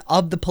direction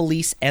of the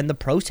police and the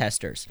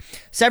protesters.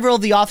 Several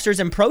of the officers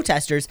and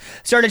protesters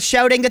started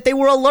shouting that they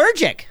were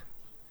allergic.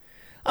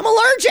 I'm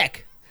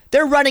allergic.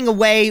 They're running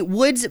away.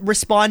 Woods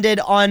responded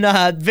on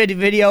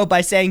video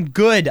by saying,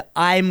 "Good,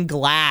 I'm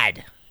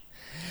glad."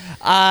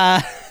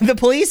 The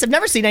police have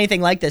never seen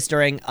anything like this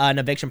during an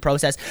eviction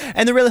process,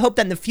 and they really hope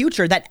that in the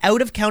future that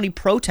out-of-county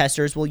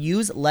protesters will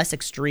use less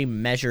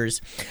extreme measures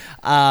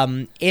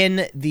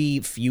in the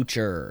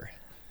future.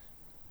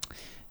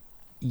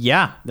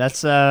 Yeah,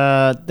 that's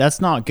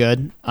not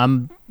good.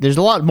 There's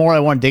a lot more I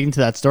want to dig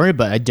into that story,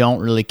 but I don't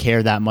really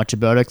care that much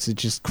about it because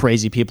it's just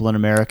crazy people in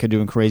America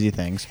doing crazy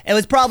things. It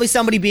was probably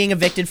somebody being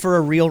evicted for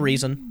a real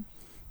reason.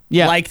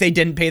 Yeah. Like they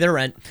didn't pay their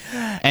rent.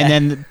 And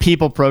then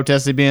people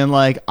protested being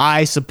like,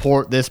 I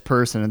support this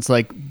person. It's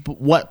like,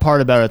 what part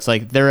about it? It's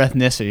like their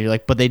ethnicity. You're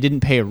like, but they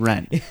didn't pay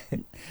rent.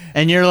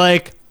 And you're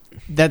like,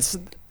 that's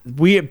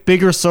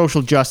bigger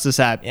social justice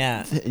at.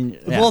 Yeah.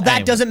 Well, that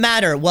anyway. doesn't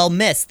matter. Well,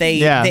 miss, they've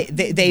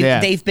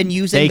been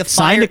using the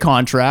signed a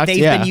contract.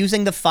 They've been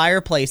using the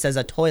fireplace as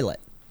a toilet.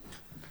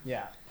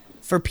 Yeah.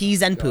 For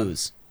peas and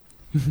poos.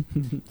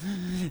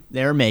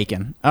 They're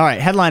making. All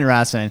right, headline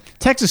harassment.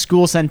 Texas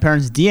schools send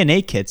parents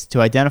DNA kits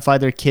to identify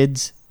their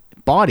kids'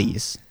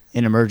 bodies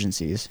in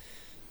emergencies.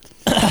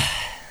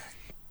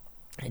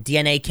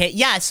 DNA kit.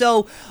 Yeah,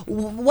 so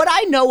what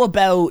I know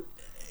about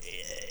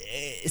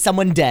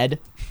someone dead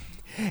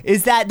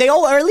is that they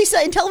all, or at least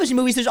in television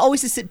movies, there's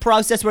always this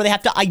process where they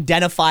have to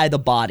identify the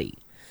body.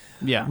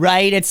 Yeah.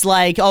 Right? It's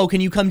like, oh,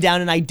 can you come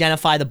down and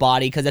identify the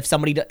body? Because if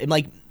somebody,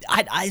 like,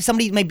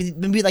 somebody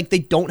maybe like they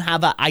don't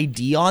have an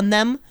ID on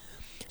them,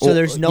 so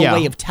there's no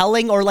way of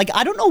telling, or like,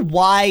 I don't know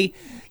why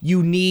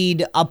you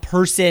need a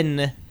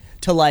person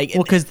to like.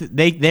 Well, because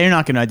they're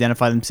not going to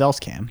identify themselves,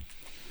 Cam.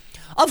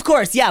 Of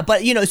course, yeah,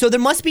 but so there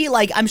must be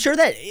like, I'm sure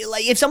that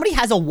like if somebody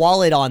has a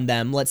wallet on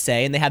them, let's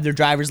say, and they have their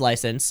driver's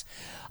license,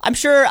 I'm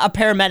sure a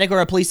paramedic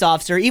or a police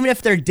officer, even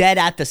if they're dead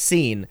at the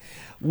scene,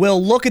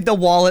 will look at the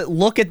wallet,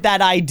 look at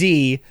that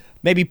ID,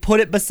 maybe put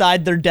it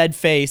beside their dead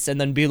face, and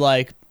then be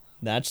like,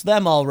 that's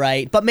them, all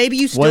right. But maybe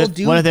you still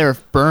do. What if they're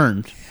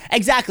burned?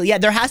 Exactly. Yeah,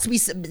 there has to be.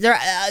 So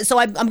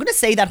I'm going to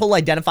say that whole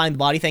identifying the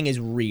body thing is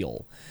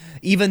real,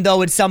 even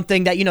though it's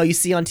something that you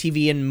see on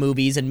TV and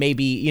movies, and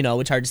maybe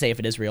it's hard to say if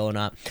it is real or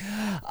not.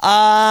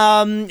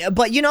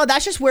 But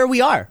that's just where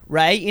we are,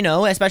 right?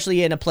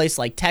 Especially in a place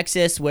like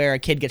Texas where a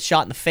kid gets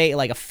shot in the face,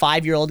 like a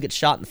 5-year-old gets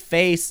shot in the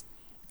face.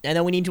 And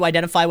then we need to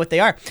identify what they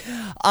are.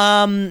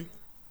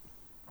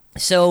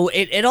 So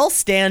it all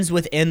stands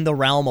within the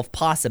realm of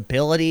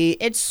possibility.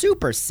 It's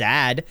super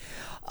sad,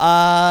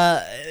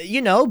 but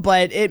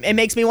it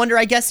makes me wonder,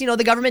 I guess,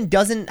 the government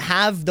doesn't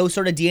have those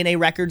sort of DNA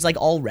records like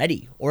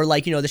already, or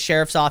like, the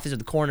sheriff's office or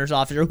the coroner's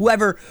office or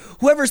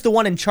whoever's the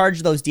one in charge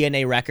of those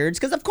DNA records.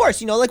 Because of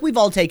course, like we've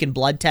all taken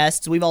blood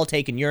tests, we've all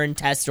taken urine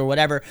tests or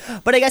whatever,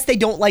 but I guess they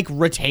don't like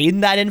retain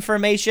that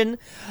information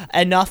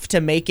enough to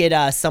make it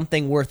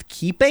something worth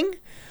keeping.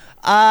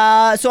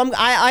 So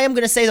I am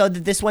going to say, though,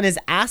 that this one is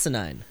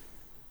asinine.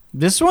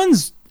 This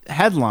one's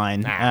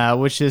headline,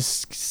 which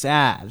is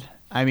sad.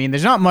 I mean,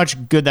 there's not much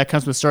good that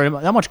comes from the story,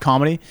 not much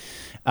comedy.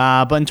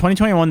 But in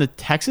 2021, the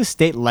Texas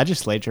state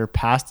legislature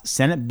passed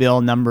Senate Bill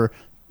number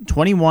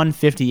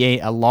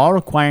 2158, a law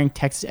requiring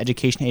Texas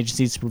education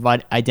agencies to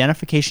provide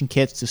identification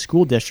kits to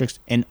school districts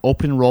and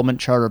open enrollment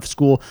charter of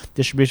school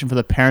distribution for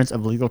the parents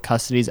of legal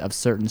custodies of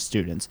certain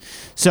students.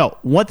 So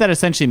what that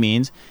essentially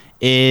means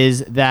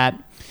is that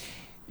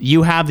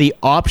you have the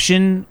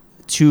option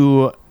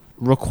to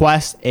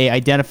request a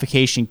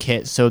identification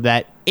kit so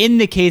that in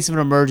the case of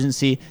an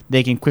emergency,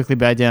 they can quickly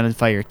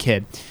identify your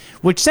kid,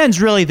 which sends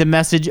really the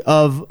message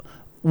of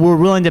we're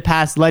willing to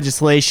pass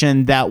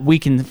legislation that we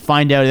can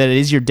find out that it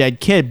is your dead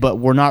kid, but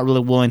we're not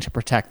really willing to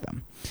protect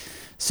them.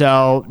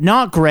 So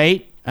not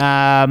great,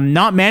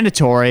 not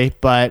mandatory,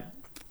 but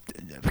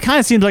it kind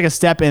of seems like a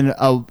step in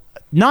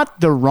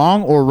not the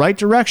wrong or right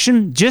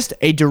direction, just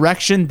a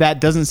direction that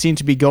doesn't seem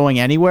to be going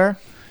anywhere.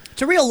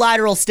 It's a real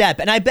lateral step.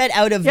 And I bet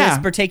out of this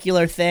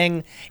particular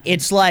thing,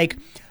 it's like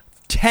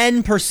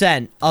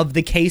 10% of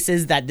the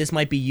cases that this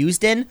might be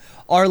used in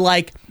are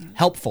like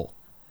helpful.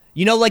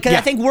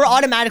 I think we're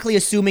automatically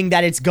assuming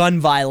that it's gun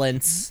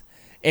violence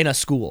in a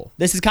school.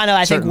 This is kind of,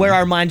 I think, where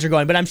our minds are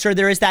going. But I'm sure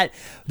there is that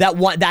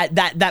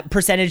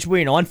percentage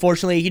where,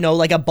 unfortunately,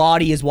 like a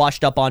body is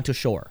washed up onto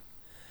shore.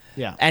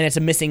 Yeah. And it's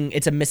a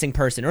missing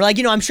person. Or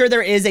I'm sure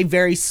there is a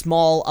very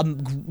small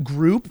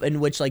group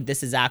in which like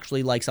this is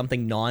actually like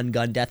something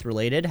non-gun death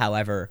related.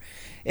 However,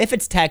 if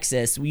it's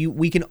Texas,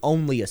 we can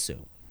only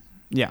assume.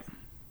 Yeah.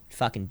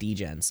 Fucking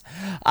degens.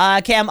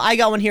 Cam, I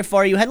got one here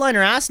for you.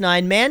 Headliner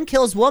asinine: man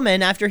kills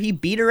woman after he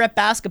beat her at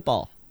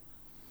basketball.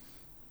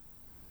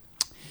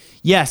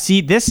 Yeah,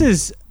 see, this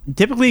is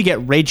typically you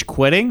get rage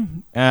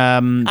quitting.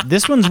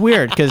 This one's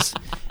weird because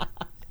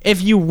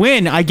if you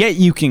win, I get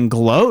you can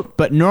gloat,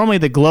 but normally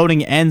the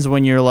gloating ends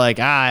when you're like,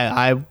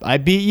 I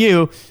beat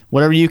you.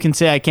 Whatever you can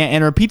say, I can't.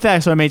 And repeat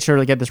that, so I made sure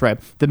to get this right.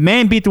 The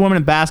man beat the woman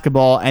in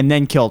basketball and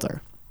then killed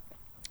her.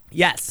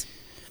 Yes.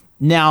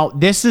 Now,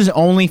 this is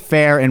only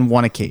fair in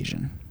one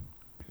occasion.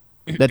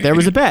 That there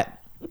was a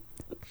bet.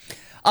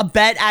 A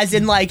bet as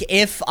in, like,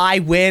 if I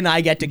win,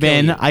 I get to kill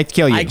Ben, you. I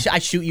kill you. I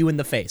shoot you in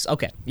the face.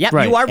 Okay. Yep,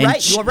 Right. you are And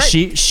right. You are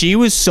right. She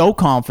was so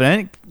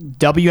confident.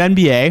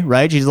 WNBA,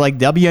 right? She's like,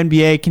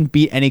 WNBA can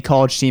beat any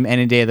college team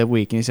any day of the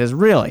week. And he says,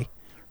 really?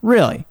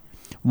 Really?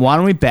 Why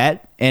don't we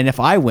bet? And if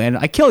I win,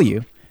 I kill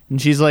you.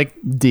 And she's like,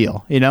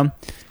 deal. You know?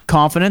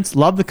 Confidence.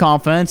 Love the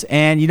confidence.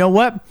 And you know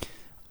what?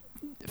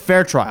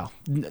 Fair trial.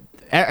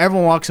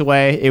 Everyone walks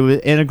away. It was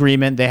in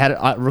agreement. They had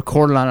it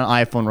recorded on an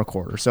iPhone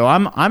recorder. So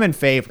I'm in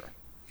favor.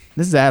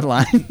 This is the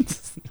headline.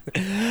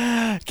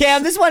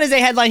 Cam, this one is a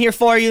headline here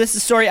for you. This is a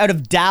story out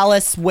of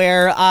Dallas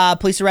where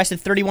police arrested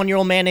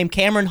 31-year-old man named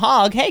Cameron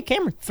Hogg. Hey,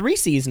 Cameron, 3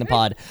 C's in a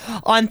pod.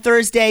 On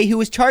Thursday, who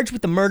was charged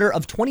with the murder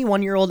of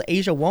 21-year-old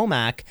Asia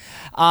Womack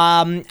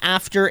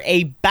after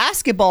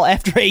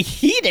a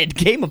heated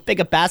game of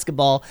pickup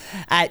basketball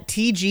at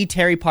TG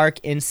Terry Park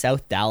in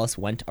South Dallas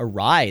went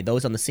awry.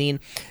 Those on the scene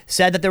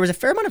said that there was a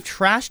fair amount of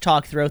trash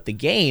talk throughout the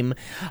game,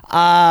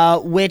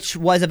 which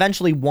was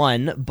eventually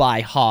won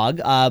by Hogg.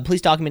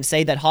 Police documents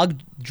say that Hogg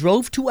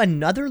drove to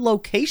another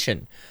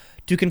location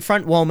to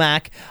confront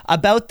Womack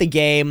about the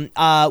game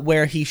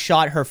where he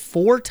shot her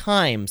 4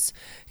 times,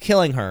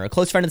 killing her. A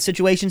close friend of the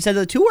situation said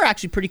that the two were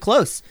actually pretty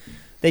close.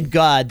 They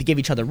give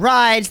each other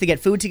rides, they get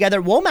food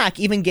together. Womack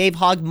even gave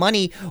Hogg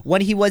money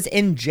when he was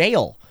in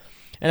jail.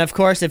 And of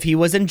course, if he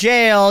was in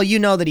jail, you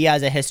know that he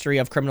has a history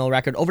of criminal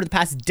record over the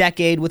past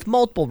decade with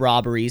multiple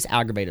robberies,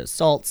 aggravated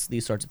assaults,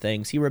 these sorts of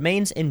things. He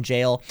remains in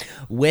jail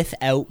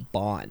without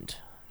bond.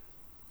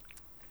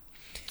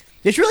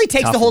 This really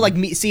takes Tough the whole one.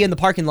 like see in the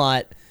parking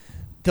lot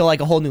to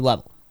like a whole new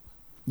level.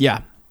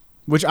 Yeah,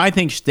 which I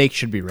think stakes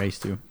should be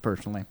raised to,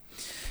 personally.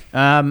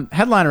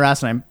 Headliner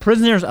last night: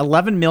 prisoners'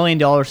 $11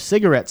 million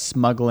cigarette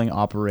smuggling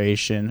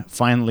operation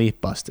finally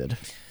busted.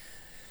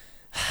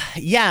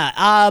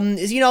 Yeah,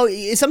 you know,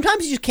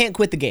 sometimes you just can't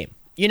quit the game.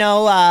 You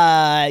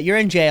know, you're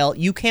in jail.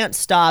 You can't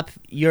stop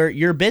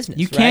your business.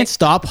 You right? can't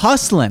stop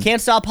hustling.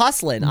 Can't stop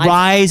hustling.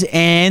 Rise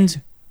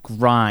and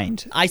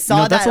grind. I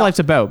saw that. That's what life's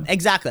about.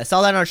 Exactly. I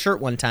saw that on a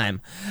shirt one time.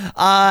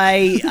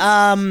 I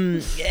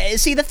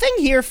see the thing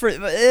here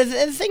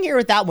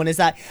with that one is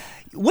that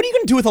what are you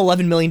going to do with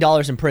 $11 million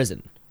in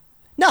prison?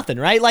 Nothing,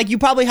 right? Like you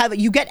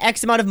get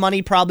X amount of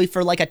money probably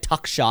for like a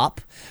tuck shop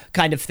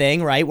kind of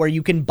thing, right? Where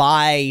you can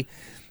buy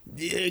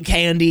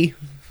candy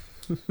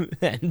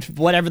and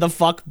whatever the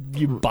fuck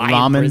you buy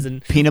Ramen, in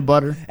prison. peanut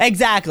butter,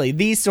 Exactly.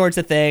 These sorts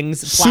of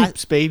things.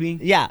 soups, baby.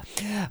 Yeah.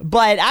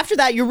 But after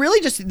that, you're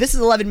really just, this is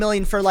 11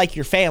 million for like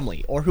your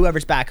family or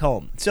whoever's back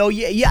home. So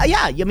yeah.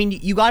 I mean,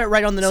 you got it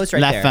right on the nose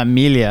right La there.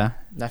 familia.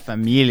 La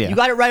familia. You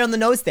got it right on the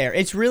nose there.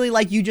 It's really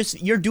like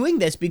you're doing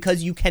this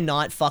because you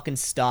cannot fucking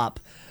stop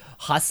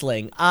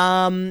hustling.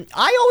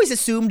 I always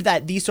assumed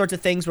that these sorts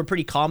of things were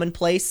pretty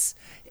commonplace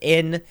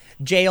in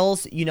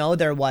jails. You know,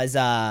 there was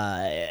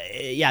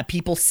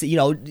people, you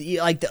know,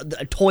 like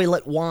the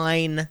toilet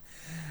wine,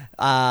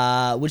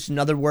 which is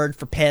another word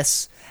for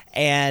piss,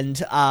 and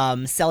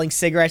selling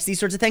cigarettes, these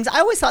sorts of things. I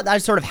always thought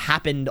that sort of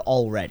happened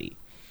already.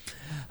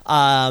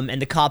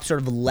 And the cops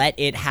sort of let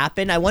it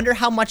happen. I wonder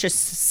how much a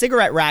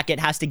cigarette racket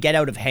has to get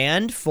out of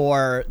hand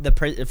for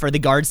the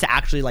guards to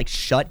actually like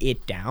shut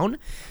it down.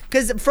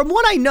 Because from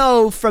what I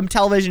know from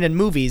television and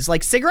movies,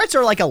 like cigarettes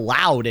are like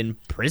allowed in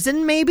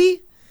prison,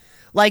 maybe,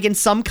 like in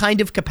some kind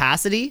of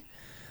capacity.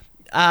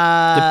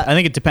 I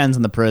think it depends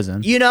on the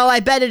prison. You know, I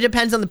bet it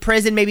depends on the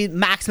prison. Maybe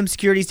maximum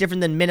security is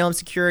different than minimum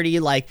security.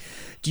 Like,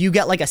 do you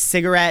get like a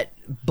cigarette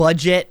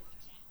budget?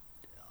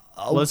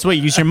 Well, that's what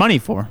you use your money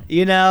for.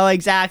 You know,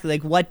 exactly.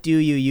 Like, what do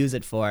you use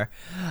it for?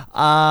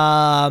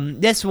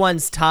 This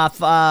one's tough.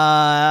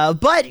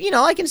 But, you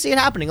know, I can see it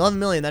happening. 11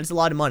 million, that's a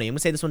lot of money. I'm going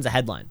to say this one's a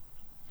headline.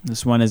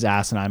 This one is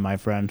asinine, my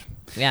friend.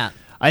 Yeah.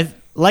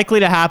 Likely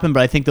to happen,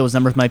 but I think those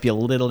numbers might be a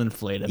little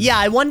inflated. Yeah,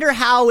 I wonder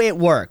how it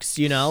works,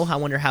 you know? I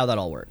wonder how that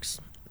all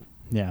works.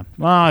 Yeah.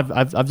 Well,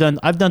 I've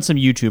done some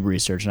YouTube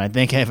research, and I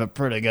think I have a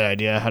pretty good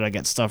idea how to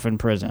get stuff in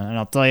prison. And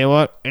I'll tell you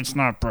what, it's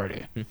not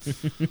pretty.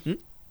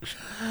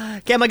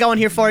 Okay, am I going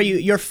here for you?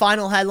 Your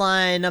final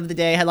headline of the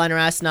day, headliner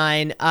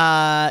Asinine.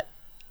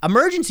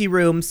 Emergency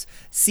rooms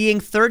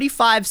seeing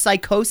 35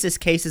 psychosis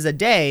cases a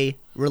day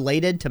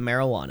related to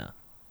marijuana.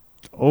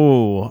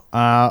 Oh,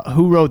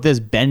 who wrote this?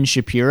 Ben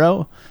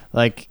Shapiro?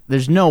 Like,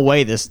 there's no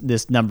way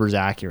this number's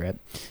accurate.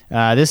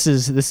 This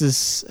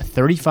is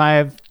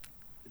 35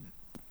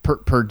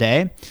 per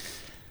day.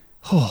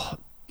 Oh,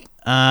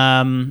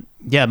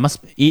 yeah, it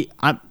must be.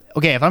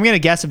 Okay, if I'm gonna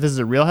guess if this is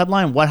a real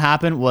headline, what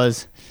happened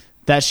was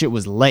that shit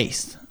was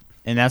laced,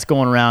 and that's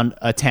going around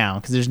a town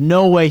because there's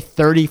no way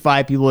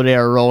 35 people a day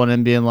are rolling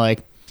and being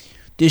like,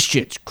 "This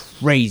shit's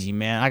crazy,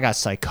 man. I got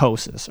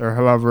psychosis," or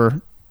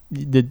however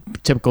the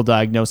typical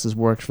diagnosis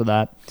works for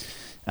that.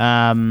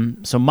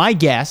 So my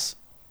guess,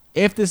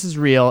 if this is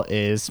real,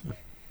 is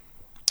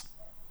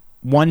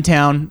one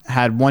town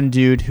had one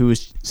dude who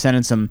was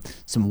sending some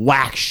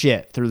whack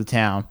shit through the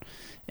town,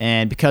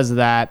 and because of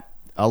that,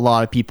 a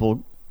lot of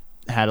people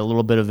had a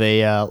little bit of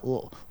a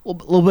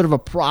little bit of a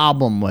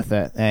problem with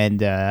it, and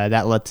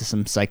that led to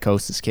some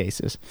psychosis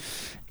cases.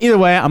 Either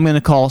way, I'm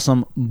gonna call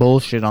some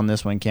bullshit on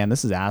this one, Cam.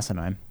 This is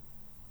asinine.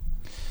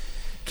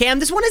 Cam,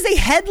 this one is a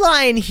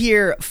headline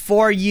here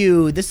for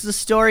you. This is a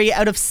story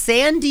out of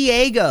San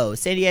Diego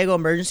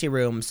emergency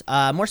rooms.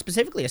 More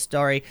specifically, a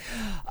story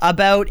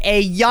about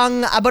a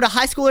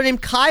high schooler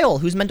named Kyle,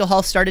 whose mental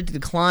health started to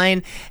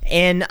decline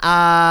in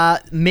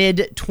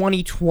mid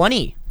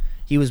 2020.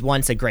 He was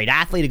once a great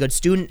athlete, a good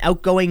student,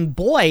 outgoing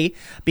boy,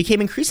 became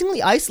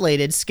increasingly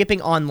isolated,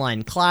 skipping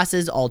online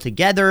classes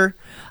altogether.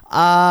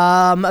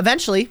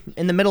 Eventually,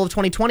 in the middle of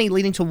 2020,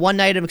 leading to one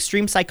night of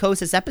extreme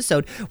psychosis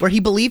episode where he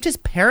believed his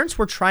parents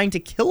were trying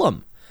to kill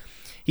him.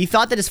 He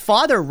thought that his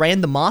father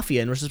ran the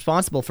mafia and was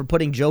responsible for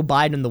putting Joe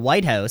Biden in the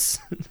White House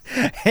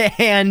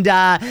and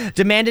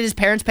demanded his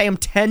parents pay him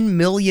 $10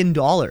 million.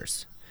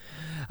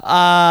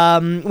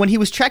 When he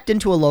was checked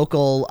into a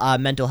local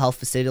mental health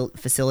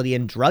facility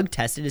and drug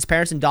tested, his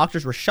parents and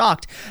doctors were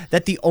shocked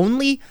that the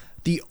only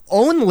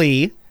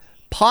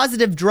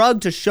positive drug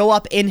to show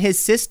up in his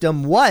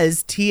system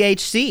was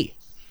THC,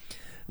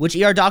 which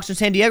ER doctors in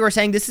San Diego are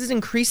saying this is an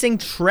increasing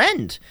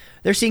trend.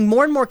 They're seeing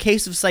more and more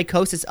cases of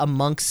psychosis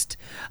amongst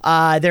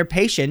their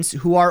patients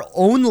who are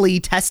only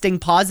testing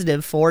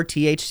positive for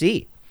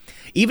THC.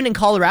 Even in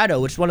Colorado,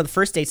 which is one of the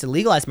first states to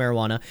legalize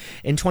marijuana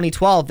in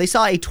 2012, they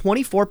saw a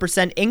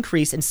 24%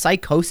 increase in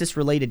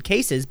psychosis-related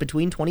cases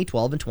between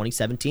 2012 and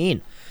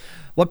 2017.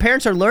 What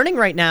parents are learning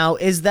right now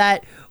is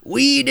that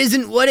weed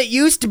isn't what it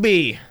used to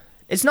be.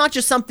 It's not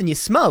just something you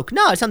smoke.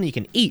 No, it's something you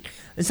can eat.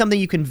 It's something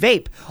you can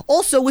vape.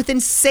 Also with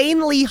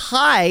insanely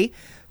high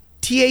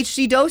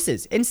THC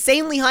doses,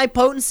 insanely high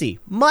potency,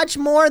 much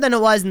more than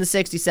it was in the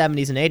 60s,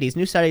 70s, and 80s.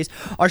 New studies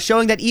are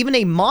showing that even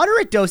a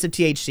moderate dose of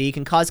THC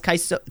can cause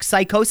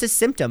psychosis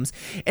symptoms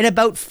in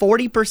about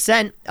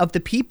 40% of the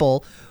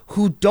people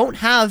who don't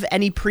have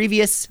any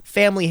previous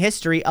family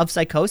history of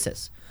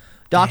psychosis.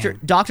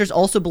 Doctors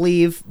also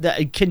believe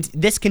that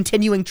this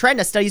continuing trend,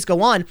 as studies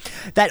go on,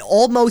 that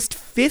almost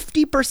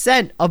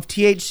 50% of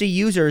THC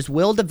users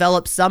will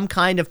develop some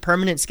kind of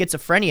permanent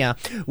schizophrenia,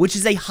 which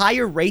is a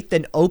higher rate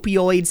than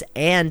opioids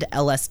and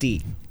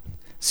LSD.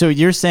 So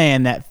you're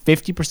saying that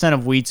 50%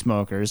 of weed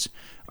smokers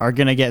are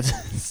going to get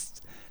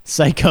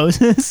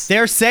psychosis?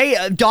 They're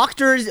saying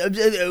doctors,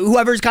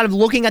 whoever's kind of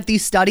looking at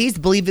these studies,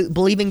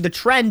 believing the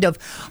trend of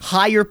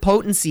higher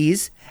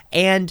potencies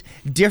and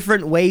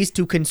different ways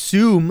to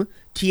consume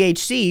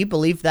THC,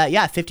 believe that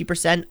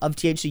 50% of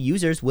THC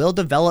users will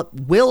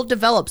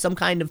develop some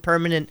kind of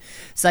permanent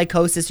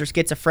psychosis or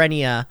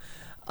schizophrenia,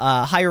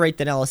 higher rate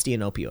than LSD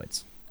and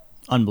opioids.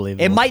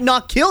 Unbelievable. It might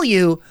not kill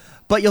you,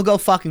 but you'll go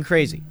fucking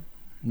crazy.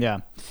 Yeah,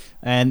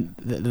 and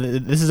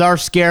this is our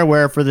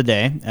scareware for the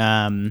day.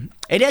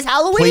 It is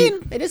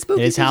Halloween. It is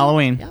spooky. It is season.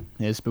 Halloween. Yep.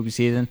 It is spooky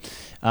season.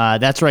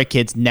 That's right,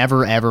 kids.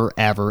 Never, ever,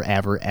 ever,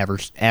 ever, ever,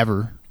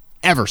 ever,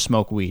 ever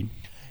smoke weed.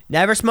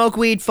 Never smoke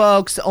weed,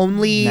 folks.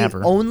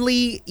 Never.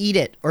 Only eat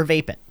it or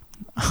vape it.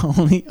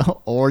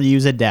 Or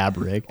use a dab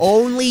rig.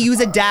 Only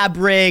use a dab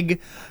rig.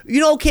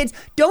 You know, kids,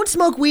 don't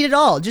smoke weed at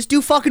all. Just do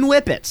fucking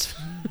whippets.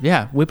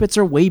 Yeah, whippets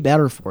are way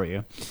better for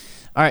you.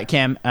 All right,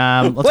 Cam.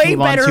 Let's way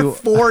move on better to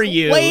for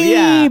you.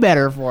 way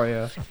better for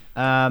you.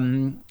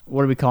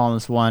 What are we calling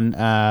this one?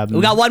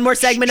 We got one more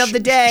segment of the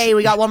day.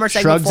 We got one more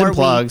segment Shrugs and before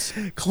plugs.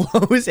 we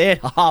close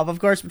it off. Of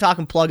course, we're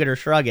talking plug it or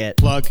shrug it.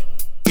 Plug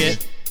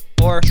it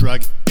Or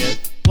shrug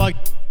it. Plug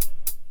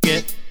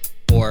it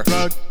or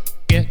shrug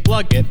it.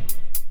 Plug it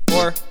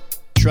or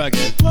shrug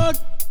it. Plug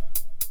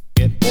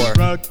it Or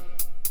shrug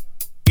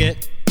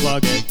it.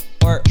 Plug it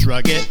or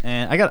shrug it.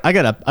 And I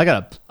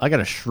got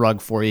a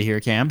shrug for you here,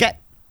 Cam. get.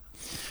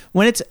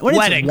 When it's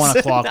Weddings. 1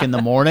 o'clock in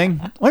the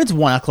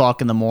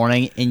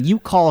morning, and you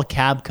call a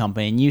cab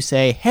company and you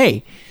say,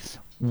 "Hey,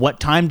 what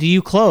time do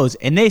you close?"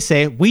 And they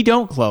say, "We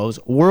don't close.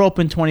 We're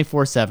open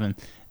 24/7."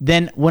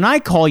 Then when I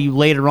call you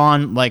later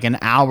on, like an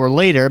hour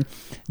later,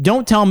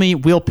 don't tell me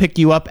we'll pick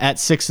you up at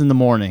 6 in the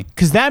morning,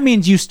 because that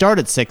means you start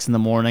at 6 in the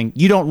morning.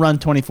 You don't run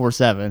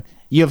 24/7.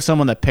 You have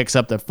someone that picks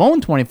up their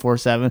phone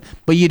 24/7,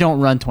 but you don't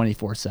run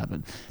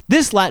 24/7.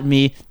 This led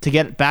me to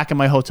get back in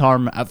my hotel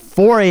room at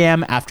 4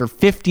 a.m. after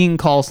 15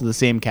 calls to the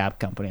same cab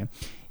company.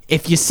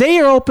 If you say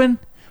you're open,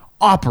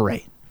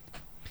 operate.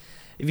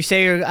 If you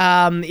say you're,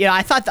 Cam,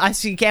 I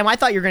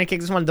thought you were gonna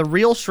kick this one. The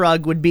real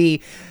shrug would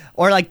be,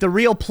 or like the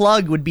real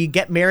plug would be,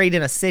 get married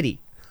in a city.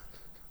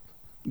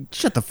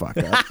 Shut the fuck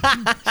up.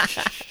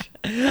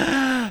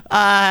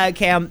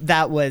 Cam,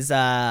 that was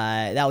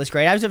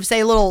great. I was going to say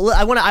a little.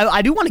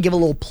 I do want to give a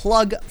little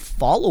plug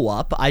follow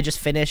up. I just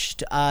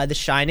finished The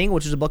Shining,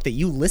 which is a book that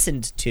you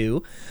listened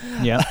to.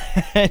 Yeah.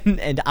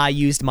 and I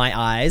used my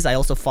eyes. I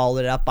also followed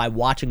it up by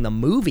watching the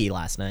movie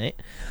last night.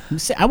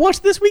 I watched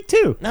it this week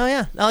too. Oh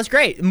yeah, that was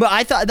great. But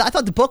I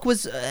thought the book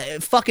was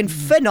fucking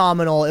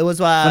phenomenal. It was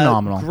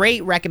Phenomenal.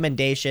 Great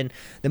recommendation.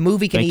 The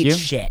movie can Thank eat you.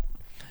 shit.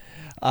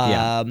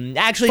 Yeah.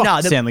 Actually, Fuck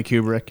no. The Stanley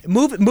Kubrick.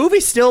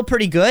 movie's still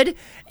pretty good.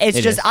 It's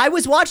It just is. I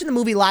was watching the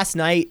movie last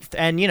night,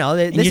 and this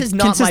You is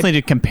not consistently my.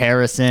 did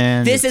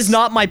comparisons. This is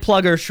not my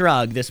plug or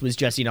shrug. This was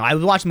just, I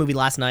was watching the movie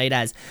last night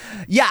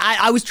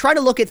I was trying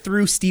to look it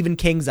through Stephen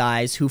King's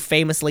eyes, who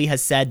famously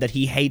has said that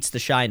he hates The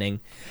Shining.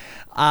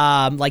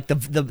 Like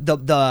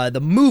the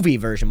movie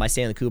version by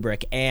Stanley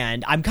Kubrick,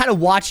 and I'm kind of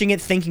watching it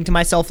thinking to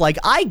myself, like,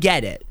 I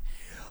get it.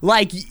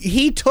 Like,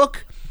 he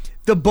took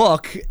the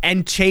book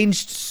and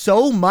changed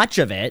so much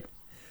of it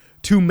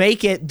to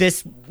make it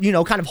this,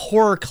 kind of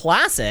horror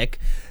classic,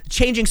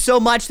 changing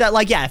so much that,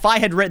 like, yeah, if I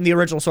had written the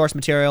original source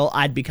material,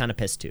 I'd be kind of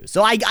pissed too.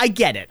 So I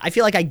get it. I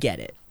feel like I get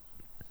it.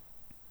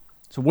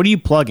 So what are you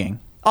plugging?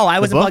 Oh,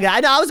 I wasn't book?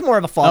 plugging. I was more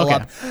of a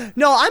follow-up. Okay.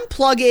 No, I'm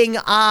plugging,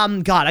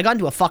 God, I got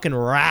into a fucking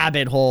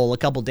rabbit hole a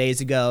couple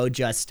days ago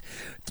just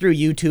through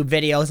YouTube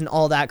videos and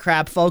all that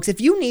crap, folks. If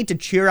you need to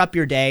cheer up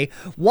your day,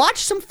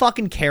 watch some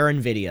fucking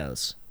Karen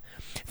videos.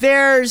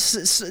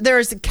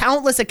 There's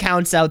countless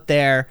accounts out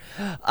there,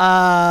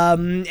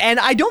 and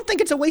I don't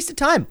think it's a waste of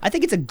time. I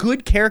think it's a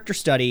good character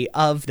study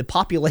of the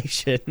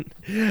population.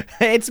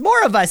 It's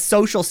more of a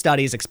social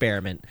studies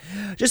experiment.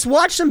 Just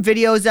watch some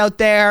videos out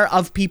there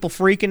of people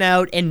freaking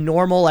out in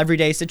normal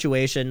everyday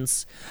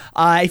situations.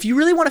 If you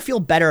really want to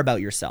feel better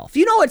about yourself,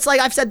 it's like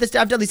I've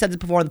definitely said this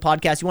before on the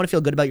podcast. You want to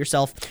feel good about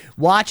yourself,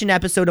 watch an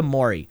episode of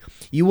Maury.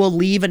 You will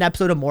leave an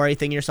episode of Maury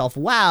thinking to yourself,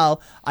 wow,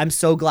 I'm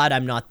so glad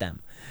I'm not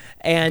them.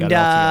 And Got it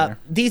all together.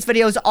 these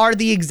videos are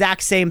the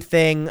exact same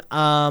thing.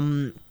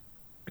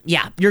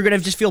 Yeah, you're going to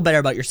just feel better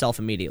about yourself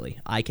immediately.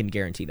 I can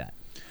guarantee that.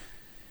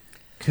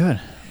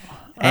 Good. All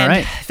And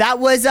right. that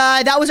was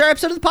our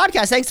episode of the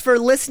podcast. Thanks for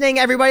listening,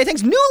 everybody.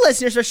 Thanks, new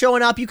listeners, for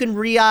showing up. You can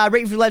rate,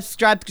 review, like,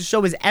 subscribe. The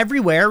show is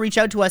everywhere. Reach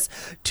out to us,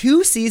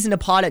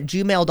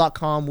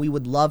 2seasonapod@gmail.com. We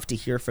would love to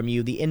hear from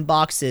you. The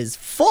inbox is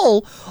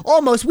full,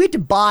 almost. We had to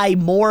buy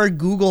more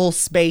Google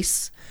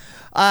space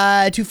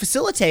to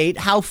facilitate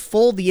how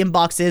full the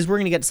inbox is. We're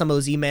going to get some of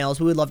those emails.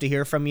 We would love to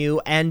hear from you,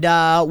 and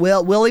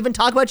we'll even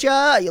talk about you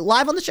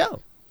live on the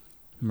show.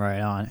 Right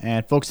on.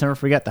 And folks, never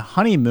forget, the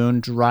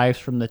honeymoon derives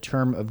from the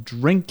term of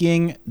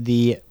drinking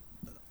the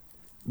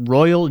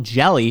royal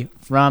jelly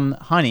from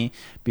honey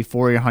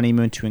before your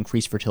honeymoon to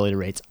increase fertility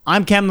rates.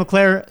 I'm Cam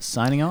LeClaire,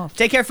 signing off.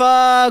 Take care,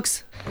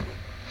 folks.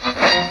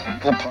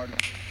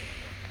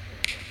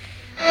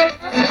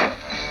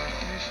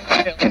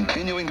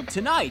 Continuing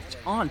Tonight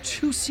on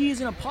 2 C's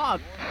in a Pod.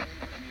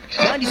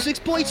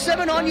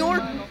 96.7 on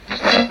your...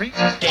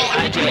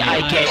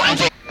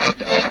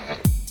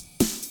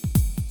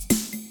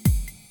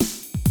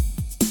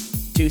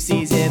 Two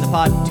C's in a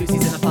pod, 2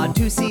 C's in a pod,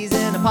 2 C's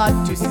in a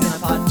pod, 2 C's in a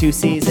pod, 2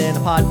 C's in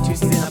a pod,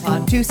 2 C's in a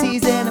pod, 2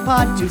 C's in a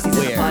pod, 2 C's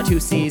in a pod, 2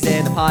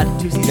 C's in a pod,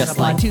 2 C's in a pod, just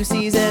like 2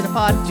 C's in a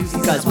pod,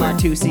 because we're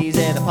 2 C's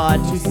in a pod,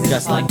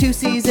 just like 2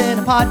 C's in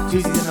a pod,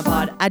 2 C's in a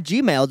pod at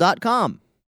gmail.com.